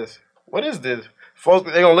man what is this? Folks,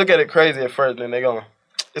 they gonna look at it crazy at first, then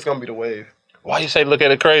it's gonna be the wave. Why you say look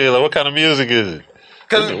at it crazy? Like, what kind of music is it?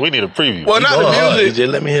 We need a preview. Well, not the music.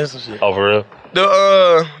 Just let me hear some shit. Oh, for real?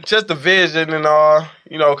 Just the vision and all,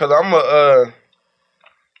 because I'm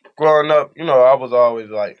growing up, I was always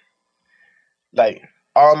like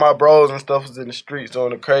all my bros and stuff was in the streets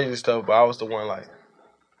doing the crazy stuff, but I was the one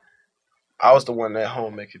at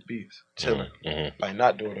home making beats, chilling,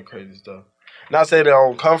 not doing the crazy stuff. Not saying that I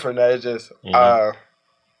don't come from that. It's just I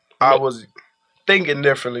was thinking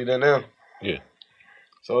differently than them. Yeah.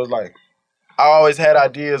 So it's like I always had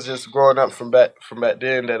ideas just growing up from back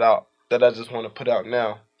then that I just want to put out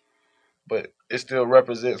now, but it still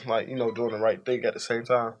represents doing the right thing at the same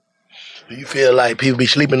time. Do you feel like people be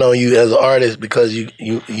sleeping on you as an artist because you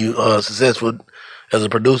successful as a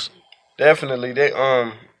producer? Definitely,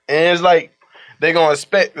 and it's like they gonna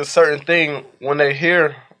expect a certain thing when they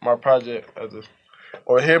hear my project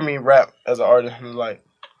or hear me rap as an artist. It's like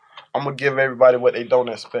I'm gonna give everybody what they don't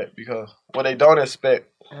expect, because what they don't expect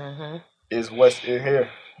is what's in here.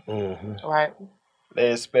 Right.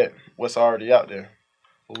 They expect what's already out there,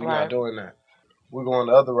 but we're not doing that. We're going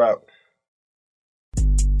the other route.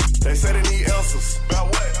 They say they need answers. About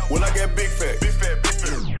what? When I get big fat.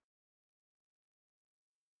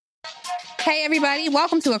 Hey everybody,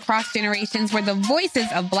 welcome to Across Generations, where the voices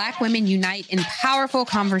of Black women unite in powerful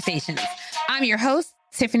conversations. I'm your host,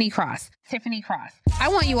 Tiffany Cross. I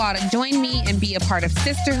want you all to join me and be a part of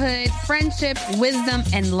sisterhood, friendship, wisdom,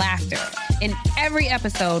 and laughter. In every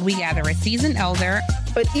episode, we gather a seasoned elder.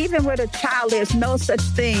 But even with a child, there's no such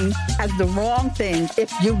thing as the wrong thing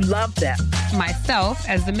if you love them. Myself,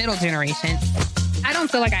 as the middle generation. I don't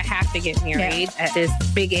feel like I have to get married at this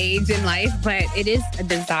big age in life, but it is a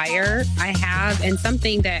desire I have and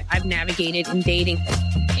something that I've navigated in dating.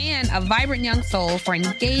 And a vibrant young soul for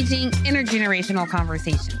engaging intergenerational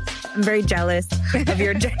conversations. I'm very jealous of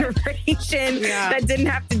your generation that didn't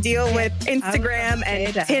have to deal with Instagram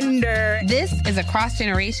and Tinder. This is Across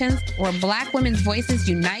Generations, where Black women's voices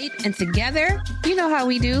unite, and together, you know how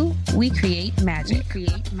we do, we create magic.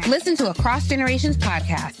 Listen to Across Generations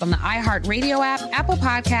podcast on the iHeartRadio app, Apple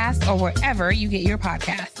Podcasts, or wherever you get your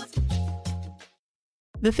podcasts.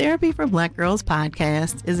 The Therapy for Black Girls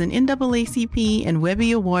podcast is an NAACP and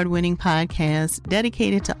Webby Award-winning podcast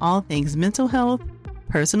dedicated to all things mental health,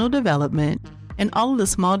 personal development, and all of the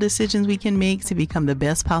small decisions we can make to become the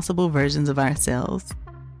best possible versions of ourselves.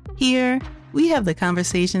 Here, we have the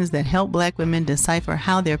conversations that help Black women decipher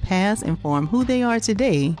how their past inform who they are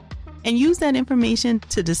today and use that information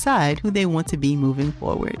to decide who they want to be moving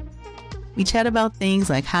forward. We chat about things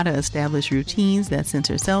like how to establish routines that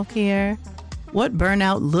center self-care, what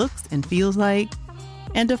burnout looks and feels like,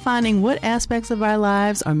 and defining what aspects of our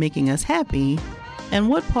lives are making us happy and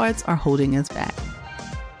what parts are holding us back.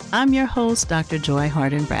 I'm your host, Dr. Joy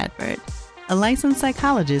Harden Bradford, a licensed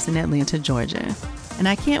psychologist in Atlanta, Georgia, and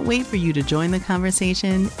I can't wait for you to join the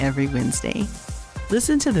conversation every Wednesday.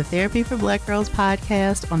 Listen to the Therapy for Black Girls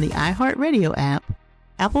podcast on the iHeartRadio app,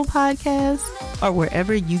 Apple Podcasts, or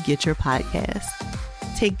wherever you get your podcasts.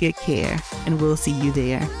 Take good care, and we'll see you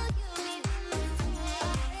there.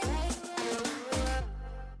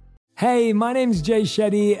 Hey, my name's Jay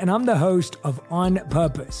Shetty, and I'm the host of On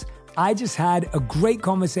Purpose. I just had a great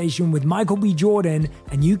conversation with Michael B. Jordan,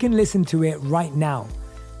 and you can listen to it right now.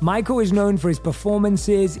 Michael is known for his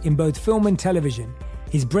performances in both film and television.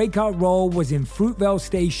 His breakout role was in Fruitvale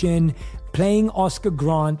Station, playing Oscar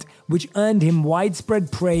Grant, which earned him widespread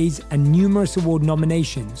praise and numerous award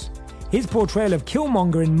nominations. His portrayal of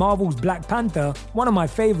Killmonger in Marvel's Black Panther, one of my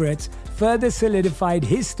favorites, further solidified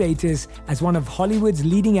his status as one of Hollywood's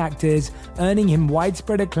leading actors, earning him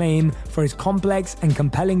widespread acclaim for his complex and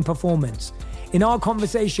compelling performance. In our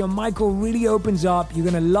conversation, Michael really opens up. You're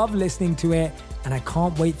going to love listening to it, and I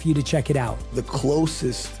can't wait for you to check it out. The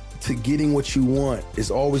closest to getting what you want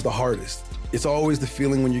is always the hardest. It's always the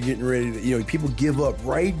feeling when you're getting ready to, people give up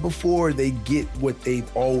right before they get what they've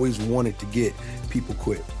always wanted to get. People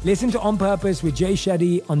quit. Listen to On Purpose with Jay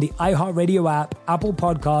Shetty on the iHeartRadio app, Apple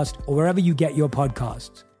Podcast, or wherever you get your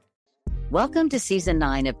podcasts. Welcome to Season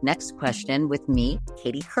 9 of Next Question with me,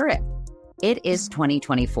 Katie Couric. It is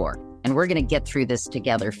 2024, and we're going to get through this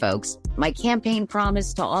together, folks. My campaign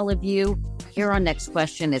promise to all of you, here on Next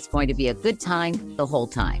Question, it's going to be a good time the whole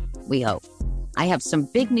time, we hope. I have some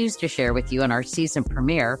big news to share with you in our season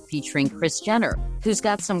premiere featuring Kris Jenner, who's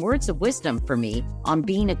got some words of wisdom for me on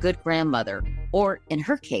being a good grandmother, or in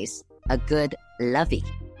her case, a good lovey.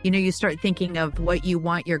 You know, you start thinking of what you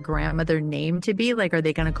want your grandmother name to be. Like, are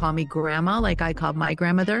they going to call me grandma like I called my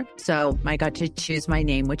grandmother? So I got to choose my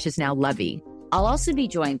name, which is now Lovey. I'll also be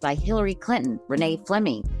joined by Hillary Clinton, Renee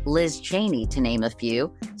Fleming, Liz Cheney, to name a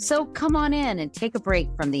few. So come on in and take a break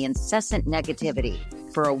from the incessant negativity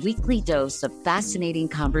for a weekly dose of fascinating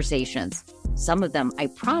conversations. Some of them, I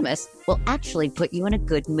promise, will actually put you in a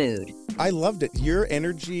good mood. I loved it. Your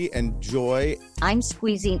energy and joy. I'm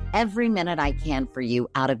squeezing every minute I can for you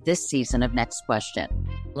out of this season of Next Question.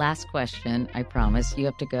 Last question, I promise. You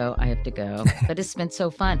have to go, I have to go. But it's been so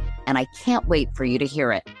fun, and I can't wait for you to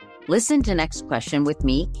hear it. Listen to Next Question with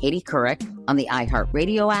me, Katie Couric, on the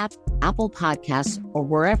iHeartRadio app, Apple Podcasts, or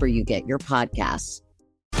wherever you get your podcasts.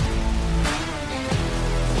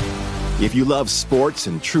 If you love sports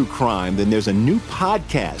and true crime, then there's a new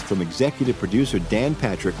podcast from executive producer Dan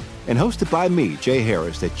Patrick and hosted by me, Jay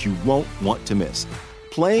Harris, that you won't want to miss.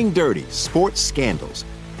 Playing Dirty: Sports Scandals.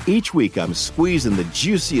 Each week, I'm squeezing the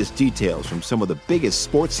juiciest details from some of the biggest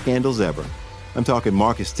sports scandals ever. I'm talking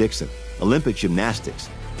Marcus Dixon, Olympic gymnastics,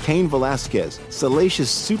 Cain Velasquez,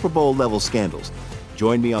 salacious Super Bowl-level scandals.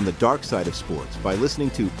 Join me on the dark side of sports by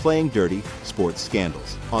listening to Playing Dirty: Sports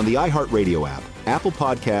Scandals on the iHeartRadio app, Apple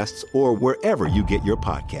Podcasts, or wherever you get your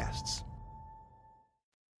podcasts.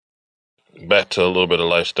 Back to a little bit of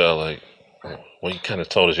lifestyle, like, well, you kind of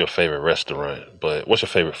told us your favorite restaurant, but what's your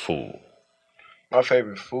favorite food? My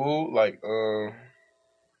favorite food,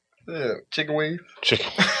 chicken wings.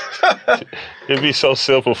 Chicken. It'd be so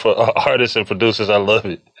simple for artists and producers. I love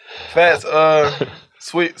it. Fats,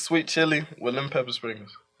 sweet chili with lemon pepper sprinkles.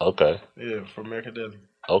 Okay. Yeah, from American Deli.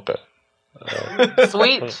 Okay.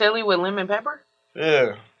 Sweet chili with lemon pepper?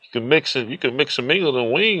 Yeah. You can mix it. You can mix a meal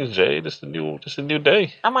and wings, Jay. This is a new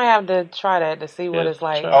day. I might have to try that to see what it's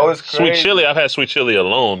like. Oh, it's crazy. Sweet chili. I've had sweet chili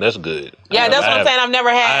alone. That's good. Yeah, that's what I'm saying. I've never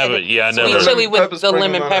had sweet chili with the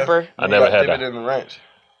lemon pepper. I never had that. Dip it in the ranch.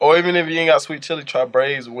 Or even if you ain't got sweet chili, try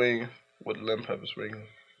braised wings with lemon pepper sprinkles.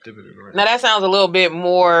 dipping it right. Now that sounds a little bit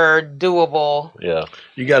more doable. Yeah.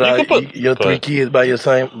 You got your 3 kids by the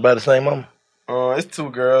same mama? It's 2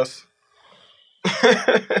 girls.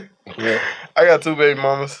 Yeah. I got 2 baby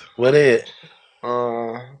mamas. What is it?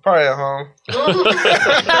 Probably at home.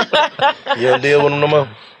 You don't deal with them no more?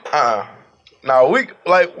 Nah, we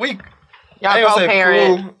Y'all I ain't gonna say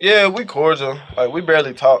co-parent. cool. Yeah, we cordial. Like, we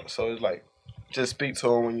barely talk, so it's like, just speak to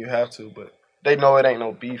them when you have to, but they know it ain't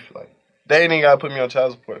no beef. Like, they ain't even gotta put me on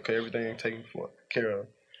child support, because everything ain't taken care of.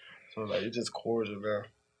 So, like, it's just cordial now.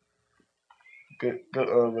 Good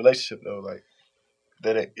relationship, though. Like,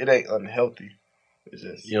 it ain't unhealthy. It's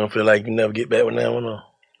just... You don't feel like you never get back with that one, no?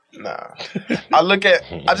 Nah.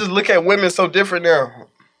 I just look at women so different now.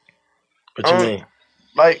 What you mean?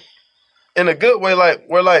 Like, in a good way, like,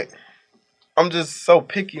 where, like, I'm just so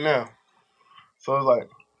picky now. So it's like,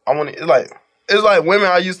 it's like women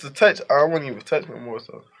I used to touch, I wouldn't even touch no more,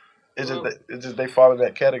 so it's just they fall in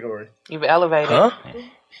that category. You've elevated. Huh?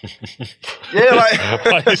 Yeah, like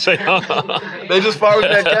Why you say, huh? They just fall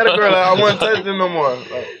in that category, like I wouldn't touch them no more.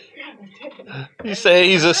 Like, You say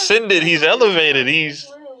he's ascended, he's elevated,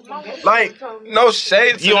 he's like, no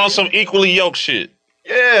shade. You on some equally yoked shit.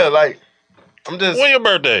 Yeah, like, I'm just... When your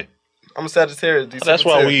birthday? I'm a Sagittarius. December That's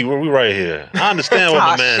why 10th. we right here. I understand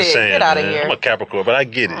what the man's saying. Get outta man. here. I'm a Capricorn, but I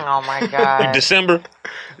get it. Oh my God. You December?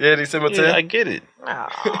 Yeah, December 10th. Yeah, I get it.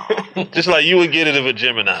 Just like you would get it if a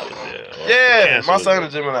Gemini was there. Yeah, my son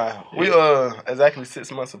is Gemini. We exactly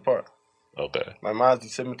 6 months apart. Okay. Like, mine's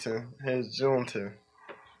December 10th. His June 10th.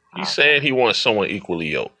 He said he wants someone equally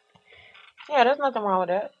yoked. Yeah, there's nothing wrong with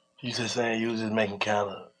that. You just saying you was just making kind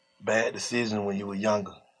of bad decisions when you were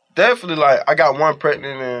younger. Definitely, like, I got one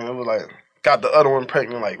pregnant and it was like, got the other one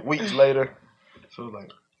pregnant like weeks later. So it was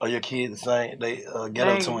like, are your kids the same? They get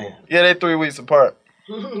up twin? Yeah, they 3 weeks apart.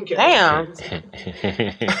 Damn.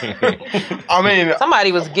 I mean,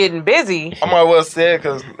 somebody was getting busy. I might well say it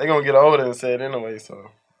because they're going to get older and say it anyway,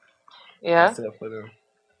 so. Yeah. I said for them.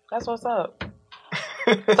 That's what's up.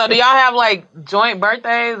 So do y'all have like joint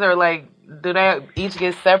birthdays or like do they each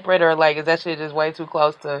get separate or like is that shit just way too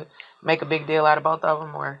close to make a big deal out of both of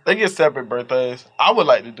them or? They get separate birthdays. I would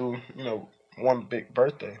like to do, one big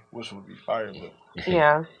birthday, which would be fire, but.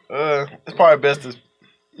 Yeah. It's probably best to,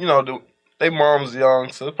 they mom's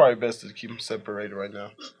young, so it's probably best to keep them separated right now.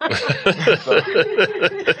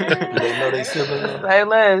 They know they siblings. Say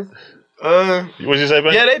less. What'd you say,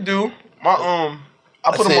 man? Yeah, they do. I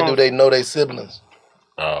put them on. Do they know they siblings?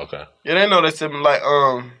 Oh, okay. Yeah, they know they siblings. Like,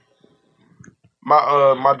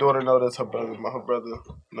 my daughter know that's her brother. Her brother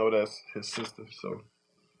know that's his sister. So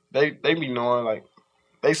they be knowing, like,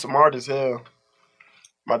 they smart as hell.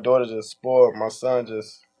 My daughter just spoiled. My son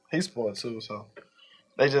he's spoiled too. So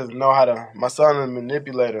they just know how to. My son is a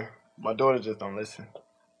manipulator. My daughter just don't listen.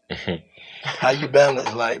 How you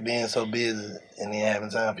balance like being so busy and then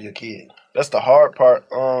having time for your kid? That's the hard part.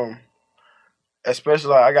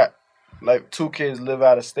 Especially like I got like 2 kids live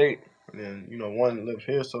out of state, and then one live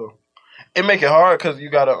here, so it make it hard because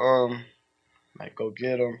you gotta like go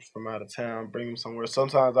get them from out of town, bring them somewhere.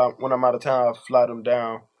 Sometimes when I'm out of town, I fly them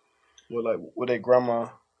down with their grandma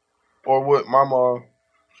or with my mom.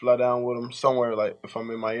 Fly down with them somewhere, like if I'm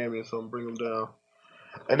in Miami or something, bring them down,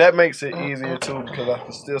 and that makes it easier too because I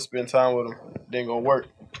can still spend time with them. Then go work,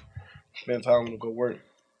 spend time with them, go work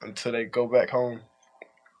until they go back home.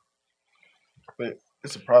 But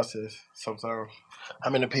it's a process sometimes. How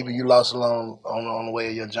many people you lost along on the way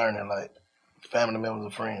of your journey, like family members or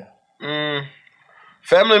friends?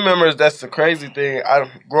 Family members, that's the crazy thing.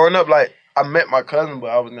 Growing up, like, I met my cousin, but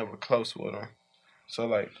I was never close with him. So,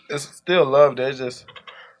 like, it's still love there. It's just,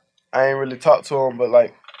 I ain't really talked to him, but,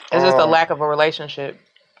 like... It's just a lack of a relationship.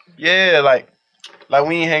 Yeah, like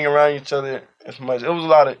we ain't hang around each other as much. It was a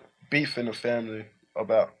lot of beef in the family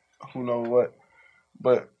about who knows what.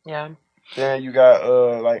 But... Yeah. Then you got,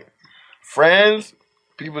 like, friends.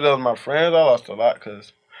 People that was my friends, I lost a lot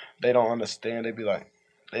because they don't understand. They be like,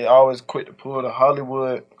 they always quick to pull the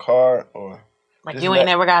Hollywood card or... Like, you ain't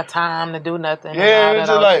never got time to do nothing. Yeah, it's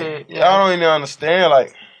just like, shit. I don't even understand.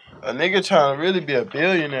 Like, a nigga trying to really be a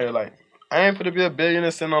billionaire. Like, I ain't finna be a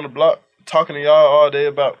billionaire sitting on the block talking to y'all all day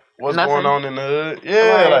about what's going on in the hood.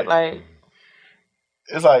 Yeah, like...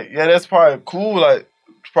 It's like, yeah, that's probably cool. Like,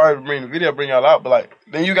 probably bring the video, bring y'all out, but like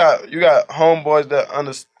then you got homeboys that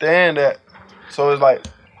understand that, so it's like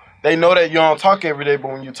they know that you don't talk every day,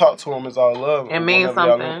 but when you talk to them, it's all love. It means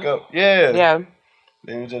something. Yeah. Yeah.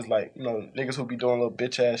 Then it's just like niggas who be doing little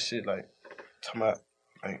bitch ass shit like talking about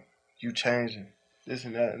like you changing this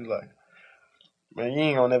and that, and like man, you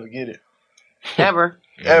ain't gonna never get it ever.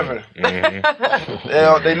 Ever.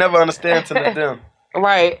 Mm-hmm. They never understand till it's them.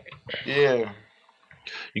 Right. Yeah.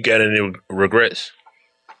 You got any regrets?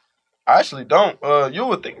 I actually don't. You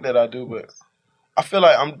would think that I do, but I feel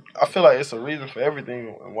like it's a reason for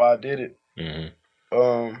everything and why I did it.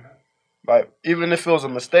 Mm-hmm. Like even if it was a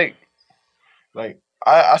mistake, like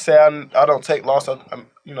I say I don't take loss. I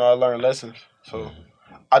learn lessons. So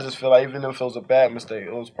I just feel like even if it was a bad mistake,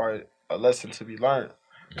 it was probably a lesson to be learned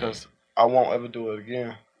because I won't ever do it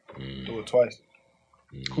again. Do it twice.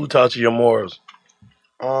 Who taught you your morals?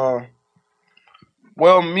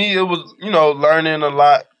 Well, me, it was, learning a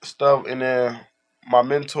lot of stuff. And then my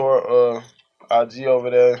mentor, IG over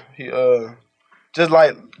there, he just,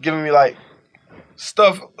 like, giving me, like,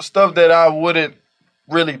 stuff that I wouldn't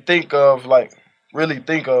really think of,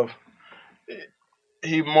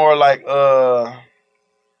 He more like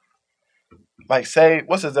say,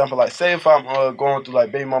 what's the example? Like, say if I'm going through,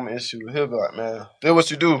 like, baby mama issues, he'll be like, man, this what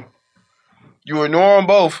you do. You ignore them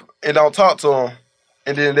both and don't talk to them.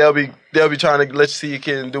 And then they'll be trying to let you see your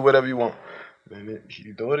kid and do whatever you want. And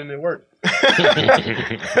you do it and it work.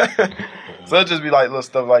 So it'll just be like little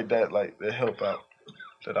stuff like that help out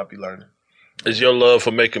that I'll be learning. Is your love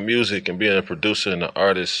for making music and being a producer and an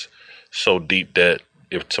artist so deep that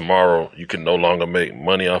if tomorrow you can no longer make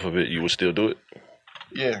money off of it, you would still do it?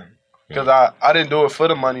 Yeah. Because I didn't do it for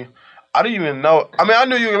the money. I didn't even know. I mean, I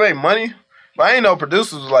knew you could make money, but I ain't know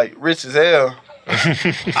producers was like rich as hell.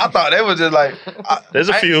 I thought they were just like... There's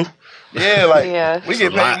a few. Yeah, like, we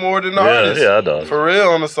get paid more than the artists. Yeah, I know. For real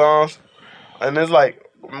on the songs. And it's like,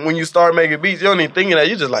 when you start making beats, you don't even think of that.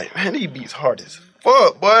 You just like, man, these beats hard as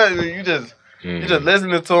fuck, boy. And you just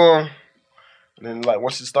listening to them. And then, like,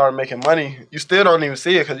 once you start making money, you still don't even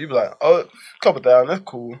see it because you be like, oh, a couple thousand, that's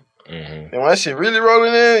cool. And when that shit really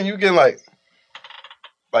rolling in, you get like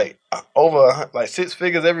over like 6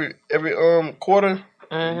 figures every quarter.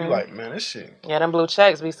 You like, man, this shit. Yeah, them blue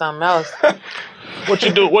checks be something else. What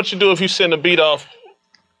you do if you send a beat off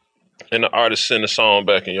and the artist send a song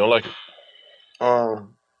back and you don't like it?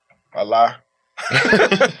 I lie.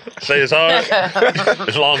 Say it's hard.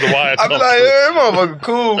 As long as the wire I comes. be like, yeah, that motherfucker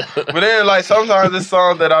cool. But then like sometimes there's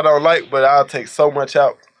songs that I don't like, but I'll take so much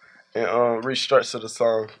out and restructure the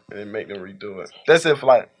song and make them redo it. That's if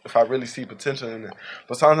I really see potential in it.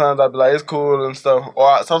 But sometimes I'll be like, it's cool and stuff.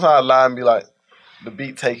 Or sometimes I lie and be like, the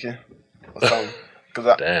beat taken or something.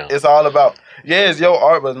 Because it's all about, it's your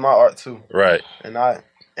art, but it's my art too. Right. And I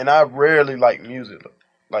rarely like music,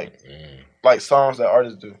 like songs that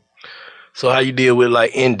artists do. So how you deal with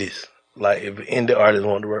like indies? Like if an indie artist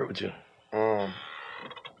want to work with you? I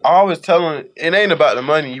always tell them it ain't about the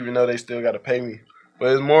money, even though they still got to pay me.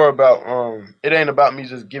 But it's more about, it ain't about me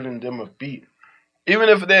just giving them a beat. Even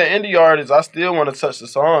if they're indie artists, I still want to touch the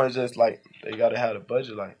song. It's just like, they got to have the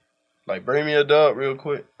budget. Like, bring me a dub real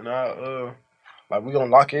quick, and we gonna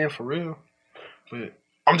lock in for real. But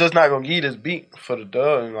I'm just not gonna give you this beat for the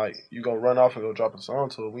dub, and like you gonna run off and go drop a song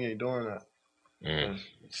to it. We ain't doing that. The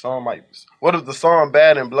song what if the song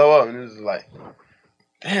bad and blow up, and it's like,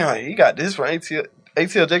 damn, he got this from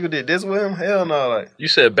ATL Jacob did this with him? Hell no, like. You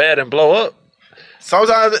said bad and blow up.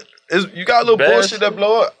 Sometimes you got a little bullshit that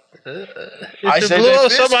blow up. If it blew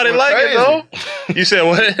up, somebody like it though. You said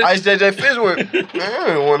what? Ice JJ Fish went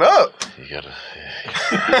up. You gotta.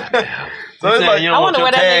 So it's like, I wonder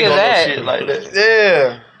where that nigga's at. Shit like that.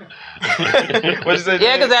 Yeah. What you say?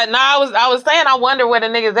 Yeah, because I was saying I wonder where the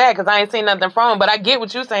nigga's at because I ain't seen nothing from him. But I get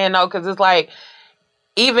what you're saying though, because it's like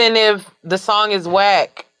even if the song is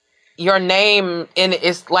whack, your name and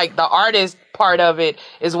it's like the artist part of it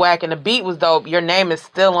is whack and the beat was dope. Your name is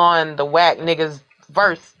still on the whack nigga's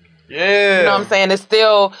verse. Yeah. You know what I'm saying? It's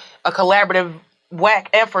still a collaborative whack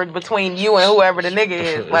effort between you and whoever the nigga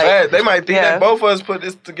is. Like they might think that both of us put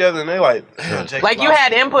this together and they like you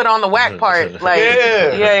had input on the whack part. Like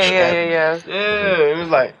yeah. It was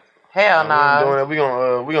like hell nah. We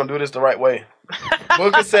gonna do this the right way.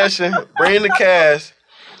 Book a session, bring the cash,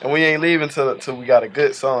 and we ain't leaving till we got a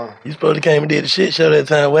good song. You supposed to came and did the shit show that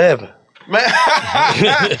time. What happened? Man.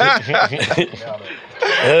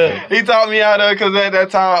 He taught me how to, because at that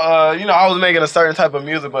time, I was making a certain type of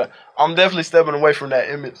music, but I'm definitely stepping away from that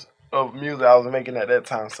image of music I was making at that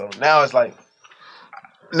time. So now it's like,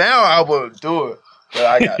 now I would do it, but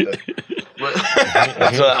I got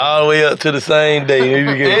that. So all the way up to the same day.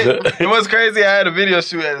 It was crazy. I had a video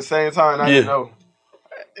shoot at the same time, and I didn't know.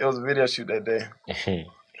 It was a video shoot that day.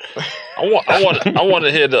 I want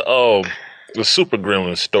to hear the Super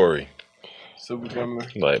Gremlin story. Super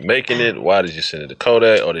Gremlin. Like making it. Why did you send it to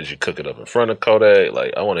Kodak, or did you cook it up in front of Kodak?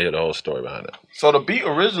 Like I want to hear the whole story behind it. So the beat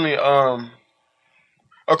originally, of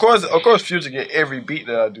course, Future get every beat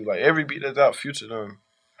that I do. Like every beat that's out, Future done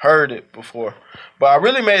heard it before. But I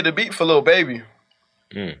really made the beat for Lil Baby.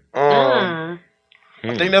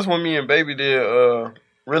 I think that's when me and Baby did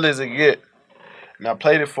Real As It Get. And I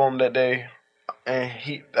played it for him that day. And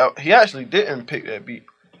he actually didn't pick that beat.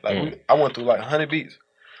 Like I went through like 100 beats.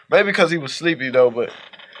 Maybe because he was sleepy though, but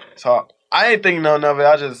so I ain't think none of it.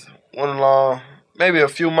 I just went along. Maybe a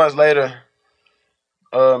few months later,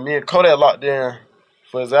 me and Kodak locked in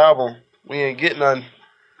for his album. We ain't get nothing.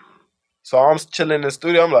 So I'm chilling in the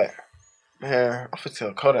studio. I'm like, man, I'm finna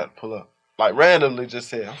tell Kodak to pull up. Like randomly just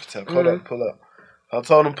said, I'm finna tell Kodak to pull up. I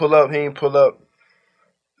told him pull up. He ain't pull up.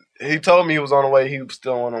 He told me he was on the way. He was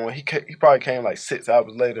still on the way. He probably came like 6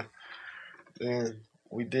 hours later. And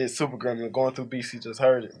we did Super Gremlin. Going through beats, he just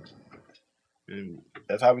heard it. And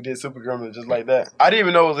that's how we did Super Gremlin, just like that. I didn't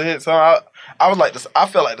even know it was a hit song. I was like, I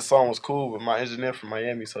felt like the song was cool with my engineer from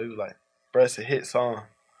Miami, so he was like, bro, it's a hit song.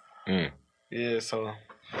 Yeah, so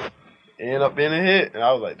it ended up being a hit, and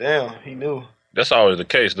I was like, damn, he knew. That's always the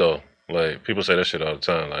case, though. Like, people say that shit all the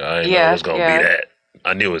time. Like, I ain't know it was going to be that.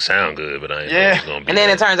 I knew it sound good, but I ain't know it was going to be And then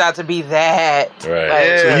it turns out to be that. Right.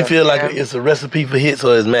 Like, So you feel like it's a recipe for hits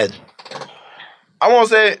or it's magic? I won't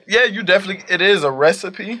say, it is a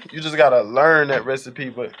recipe. You just gotta learn that recipe,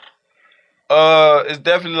 but it's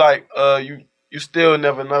definitely like you still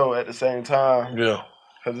never know at the same time. Yeah.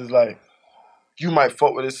 Cause it's like you might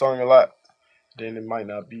fuck with this song a lot, then it might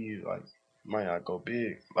not be like might not go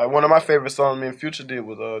big. Like one of my favorite songs me and Future did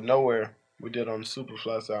was Nowhere. We did on the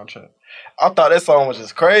Superfly soundtrack. I thought that song was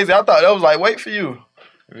just crazy. I thought that was like Wait For You.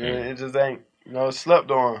 And it just ain't, it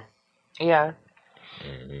slept on. Yeah.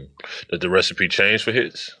 Did the recipe change for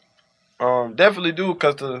hits? Definitely do,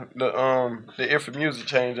 because the ear for music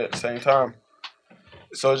changed at the same time.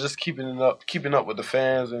 So it's just keeping up with the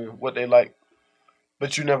fans and what they like.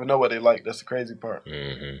 But you never know what they like. That's the crazy part.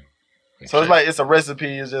 Okay. So it's like it's a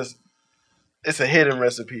recipe. It's a hidden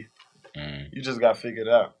recipe. You just got to figure it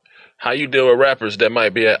out. How you deal with rappers that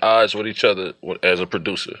might be at odds with each other as a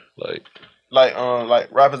producer? Like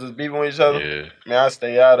rappers is beefing with each other? Yeah. Man, I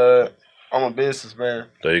stay out of it. I'm a businessman.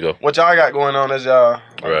 There you go. What y'all got going on as y'all?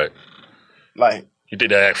 Right. Like. You think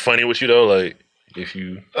that act funny with you though? Like, if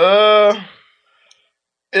you.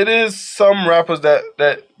 It is some rappers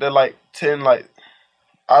that like tend like,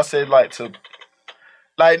 I say like to,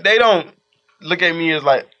 like they don't look at me as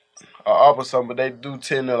like an op or something, but they do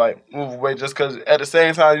tend to like move away just because at the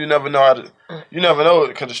same time you never know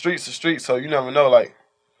because the streets are streets, so you never know like.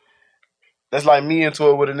 That's like me into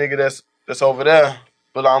it with a nigga that's over there.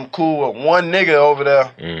 But I'm cool with one nigga over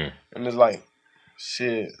there. And it's like,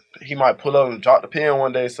 shit, he might pull up and drop the pen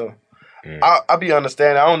one day. So I be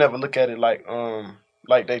understanding. I don't ever look at it like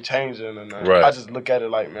they changing. And right. I just look at it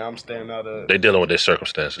like, man, I'm staying out of it. They dealing with their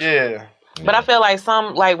circumstances. Yeah. But I feel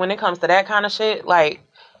like when it comes to that kind of shit, like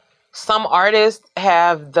some artists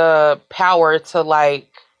have the power to like,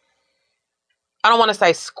 I don't want to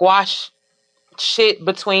say squash shit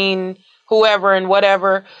between whoever and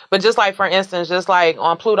whatever, but just like for instance, just like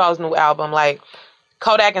on Pluto's new album, like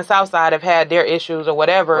Kodak and Southside have had their issues or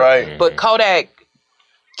whatever, right. But Kodak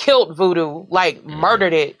killed Voodoo, like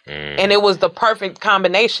murdered it, and it was the perfect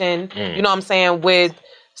combination, you know what I'm saying, with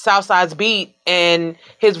Southside's beat and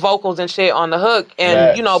his vocals and shit on the hook,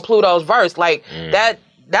 and Pluto's verse, like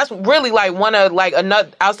that's really like one of like another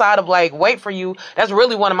outside of like Wait For You. That's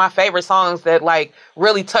really one of my favorite songs that like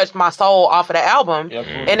really touched my soul off of the album.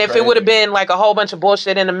 And if it would have been like a whole bunch of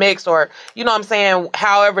bullshit in the mix, or you know what I'm saying,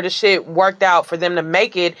 however the shit worked out for them to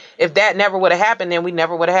make it, if that never would have happened, then we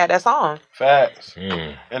never would have had that song. Facts.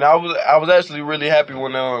 And I was actually really happy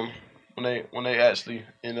when they actually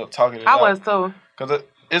ended up talking. I was too. Cause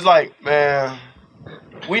it's like, man,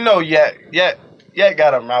 we know Yak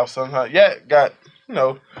got a mouth sometimes. Yak got.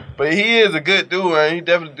 But he is a good dude, and he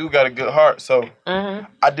definitely do got a good heart. So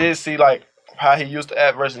I did see like how he used to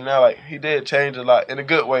act versus now. Like he did change a lot in a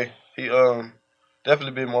good way. He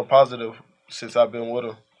definitely been more positive since I've been with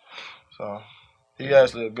him. So he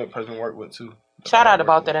actually a good person to work with too. Shout out to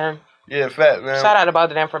both of them. Yeah, fat man. Shout out to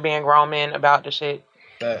both of them for being grown men about the shit.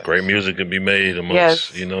 Fact. Great music can be made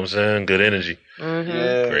amongst, you know what I'm saying? Good energy.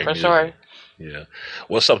 Yeah, Great for music. sure. Yeah.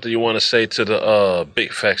 What's something you want to say to the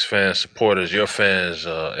Big Facts fans, supporters, your fans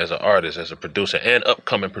as an artist, as a producer, and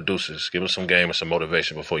upcoming producers? Give us some game and some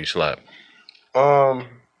motivation before you slap.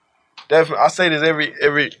 Definitely. I say this every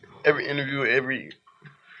interview, every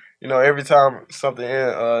time something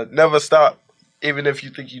ends. Never stop, even if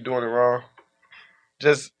you think you're doing it wrong.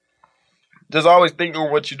 Just always think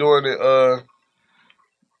on what you're doing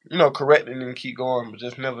and correct it and keep going, but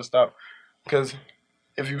just never stop. Because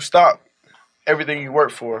if you stop everything you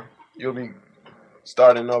work for, you'll be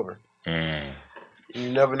starting over.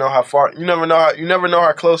 You never know how far. You never know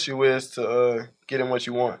how close you is to getting what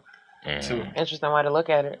you want. Interesting way to look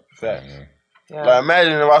at it. Facts. Yeah. Like,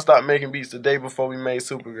 imagine if I stopped making beats the day before we made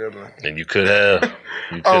Supergremlin. And you could have.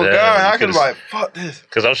 Oh, God, I could have like, fuck this.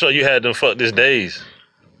 Because I'm sure you had them fuck this days.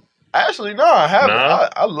 Actually, no, I haven't. Nah?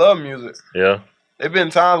 I love music. Yeah. There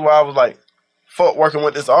been times where I was like, fuck working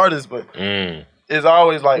with this artist, but it's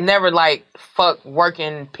always like... Never like, fuck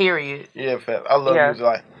working, period. Yeah, fact. I love music.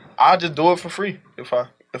 Like, I'll just do it for free. If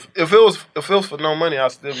it was for no money,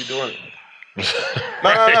 I'd still be doing it. No.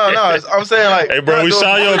 I'm saying like, hey, bro, we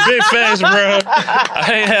saw your big facts, bro. I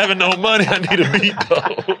ain't having no money. I need a beat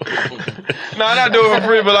though. No, I'm not doing it for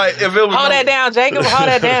free, but like if it was hold that down, Jacob. Hold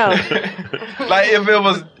that down. Like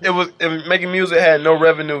if making music had no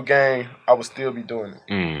revenue gain, I would still be doing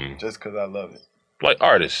it just because I love it. Like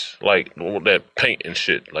artists, like that paint and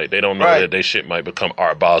shit. Like they don't know that they shit might become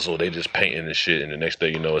Art Basel. They just painting and shit, and the next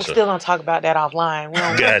thing you know, it's We're still gonna talk about that offline. We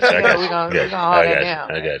don't, I got you. We're gonna hold that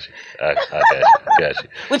down. I got you.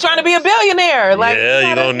 We're trying to be a billionaire. Like, yeah,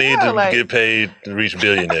 you don't need to get paid to reach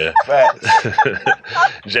billionaire.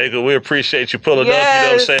 Jacob, we appreciate you pulling up. You know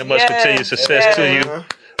what I'm saying? Much continued success to you.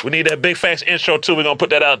 We need that Big Facts intro too. We're gonna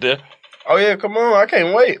put that out there. Oh yeah, come on! I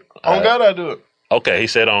can't wait. On God, I do it. Okay, he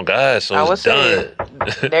said on God, so it's done.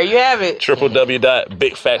 There you have it.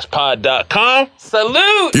 www.bigfactspod.com.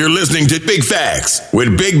 Salute. You're listening to Big Facts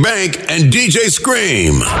with Big Bank and DJ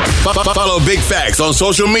Scream. Follow Big Facts on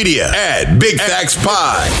social media at Big Facts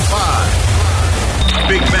Pod.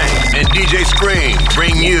 Big Bank and DJ Scream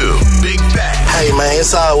bring you Big Facts. Hey man,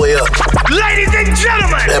 it's all the way up. Ladies and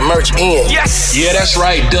gentlemen, that merch in. Yes. Yeah, that's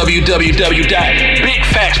right.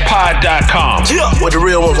 www.bigfactspod.com. Yeah. With the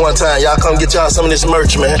real ones one time. Y'all come get y'all some of this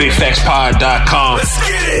merch, man. Bigfactspod.com. Let's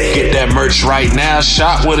get it. Get that merch right now.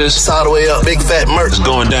 Shop with us. It's all the way up. Big Fat merch. It's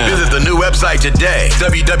going down. Visit the new website today.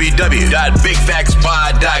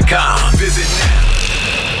 www.bigfactspod.com. Visit now.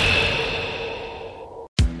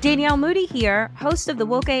 Danielle Moody here, host of the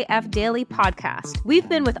Woke AF Daily podcast. We've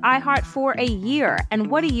been with iHeart for a year, and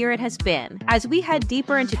what a year it has been. As we head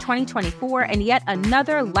deeper into 2024 and yet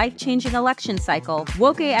another life-changing election cycle,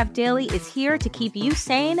 Woke AF Daily is here to keep you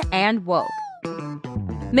sane and woke.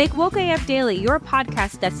 Make Woke AF Daily your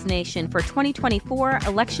podcast destination for 2024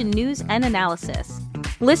 election news and analysis.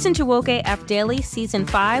 Listen to Woke AF Daily Season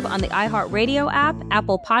 5 on the iHeartRadio app,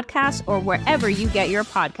 Apple Podcasts, or wherever you get your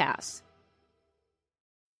podcasts.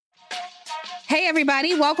 Hey,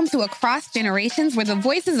 everybody. Welcome to Across Generations, where the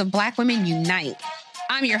voices of Black women unite.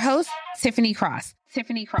 I'm your host, Tiffany Cross.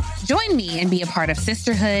 Join me and be a part of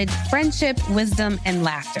sisterhood, friendship, wisdom, and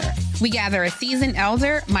laughter. We gather a seasoned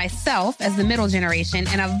elder, myself as the middle generation,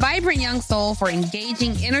 and a vibrant young soul for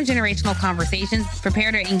engaging intergenerational conversations,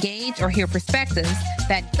 prepare to engage or hear perspectives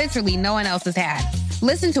that literally no one else has had.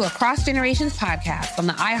 Listen to Across Generations podcast on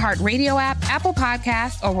the iHeartRadio app, Apple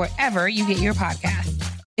Podcasts, or wherever you get your podcasts.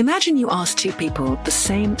 Imagine you ask two people the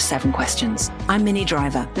same 7 questions. I'm Minnie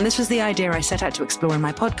Driver, and this was the idea I set out to explore in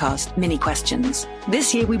my podcast, Minnie Questions.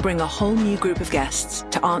 This year, we bring a whole new group of guests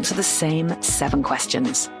to answer the same 7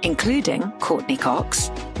 questions, including Courtney Cox,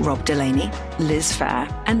 Rob Delaney, Liz Phair,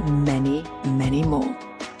 and many, many more.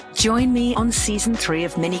 Join me on Season 3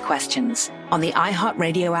 of Minnie Questions on the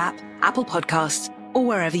iHeartRadio app, Apple Podcasts, or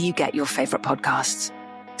wherever you get your favorite podcasts.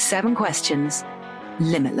 7 questions,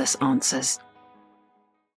 limitless answers.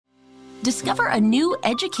 Discover a new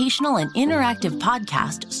educational and interactive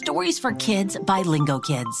podcast, Stories for Kids by Lingo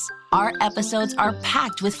Kids. Our episodes are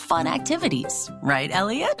packed with fun activities. Right,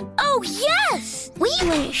 Elliot? Oh, yes! We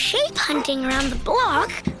went shape hunting around the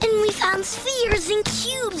block, and we found spheres and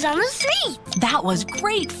cubes on the street. That was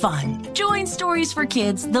great fun. Join Stories for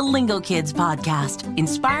Kids, the Lingo Kids podcast,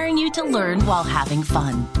 inspiring you to learn while having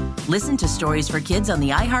fun. Listen to Stories for Kids on the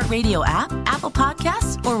iHeartRadio app, Apple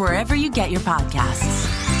Podcasts, or wherever you get your podcasts.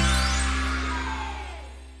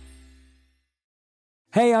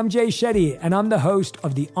 Hey, I'm Jay Shetty, and I'm the host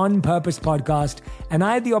of the On Purpose podcast, and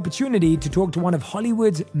I had the opportunity to talk to one of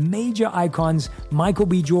Hollywood's major icons, Michael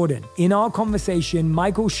B. Jordan. In our conversation,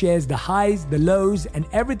 Michael shares the highs, the lows, and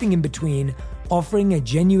everything in between, offering a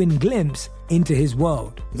genuine glimpse into his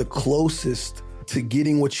world. The closest to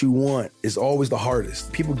getting what you want is always the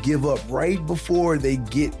hardest. People give up right before they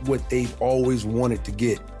get what they've always wanted to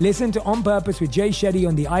get. Listen to On Purpose with Jay Shetty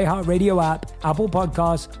on the iHeartRadio app, Apple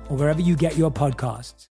Podcasts, or wherever you get your podcasts.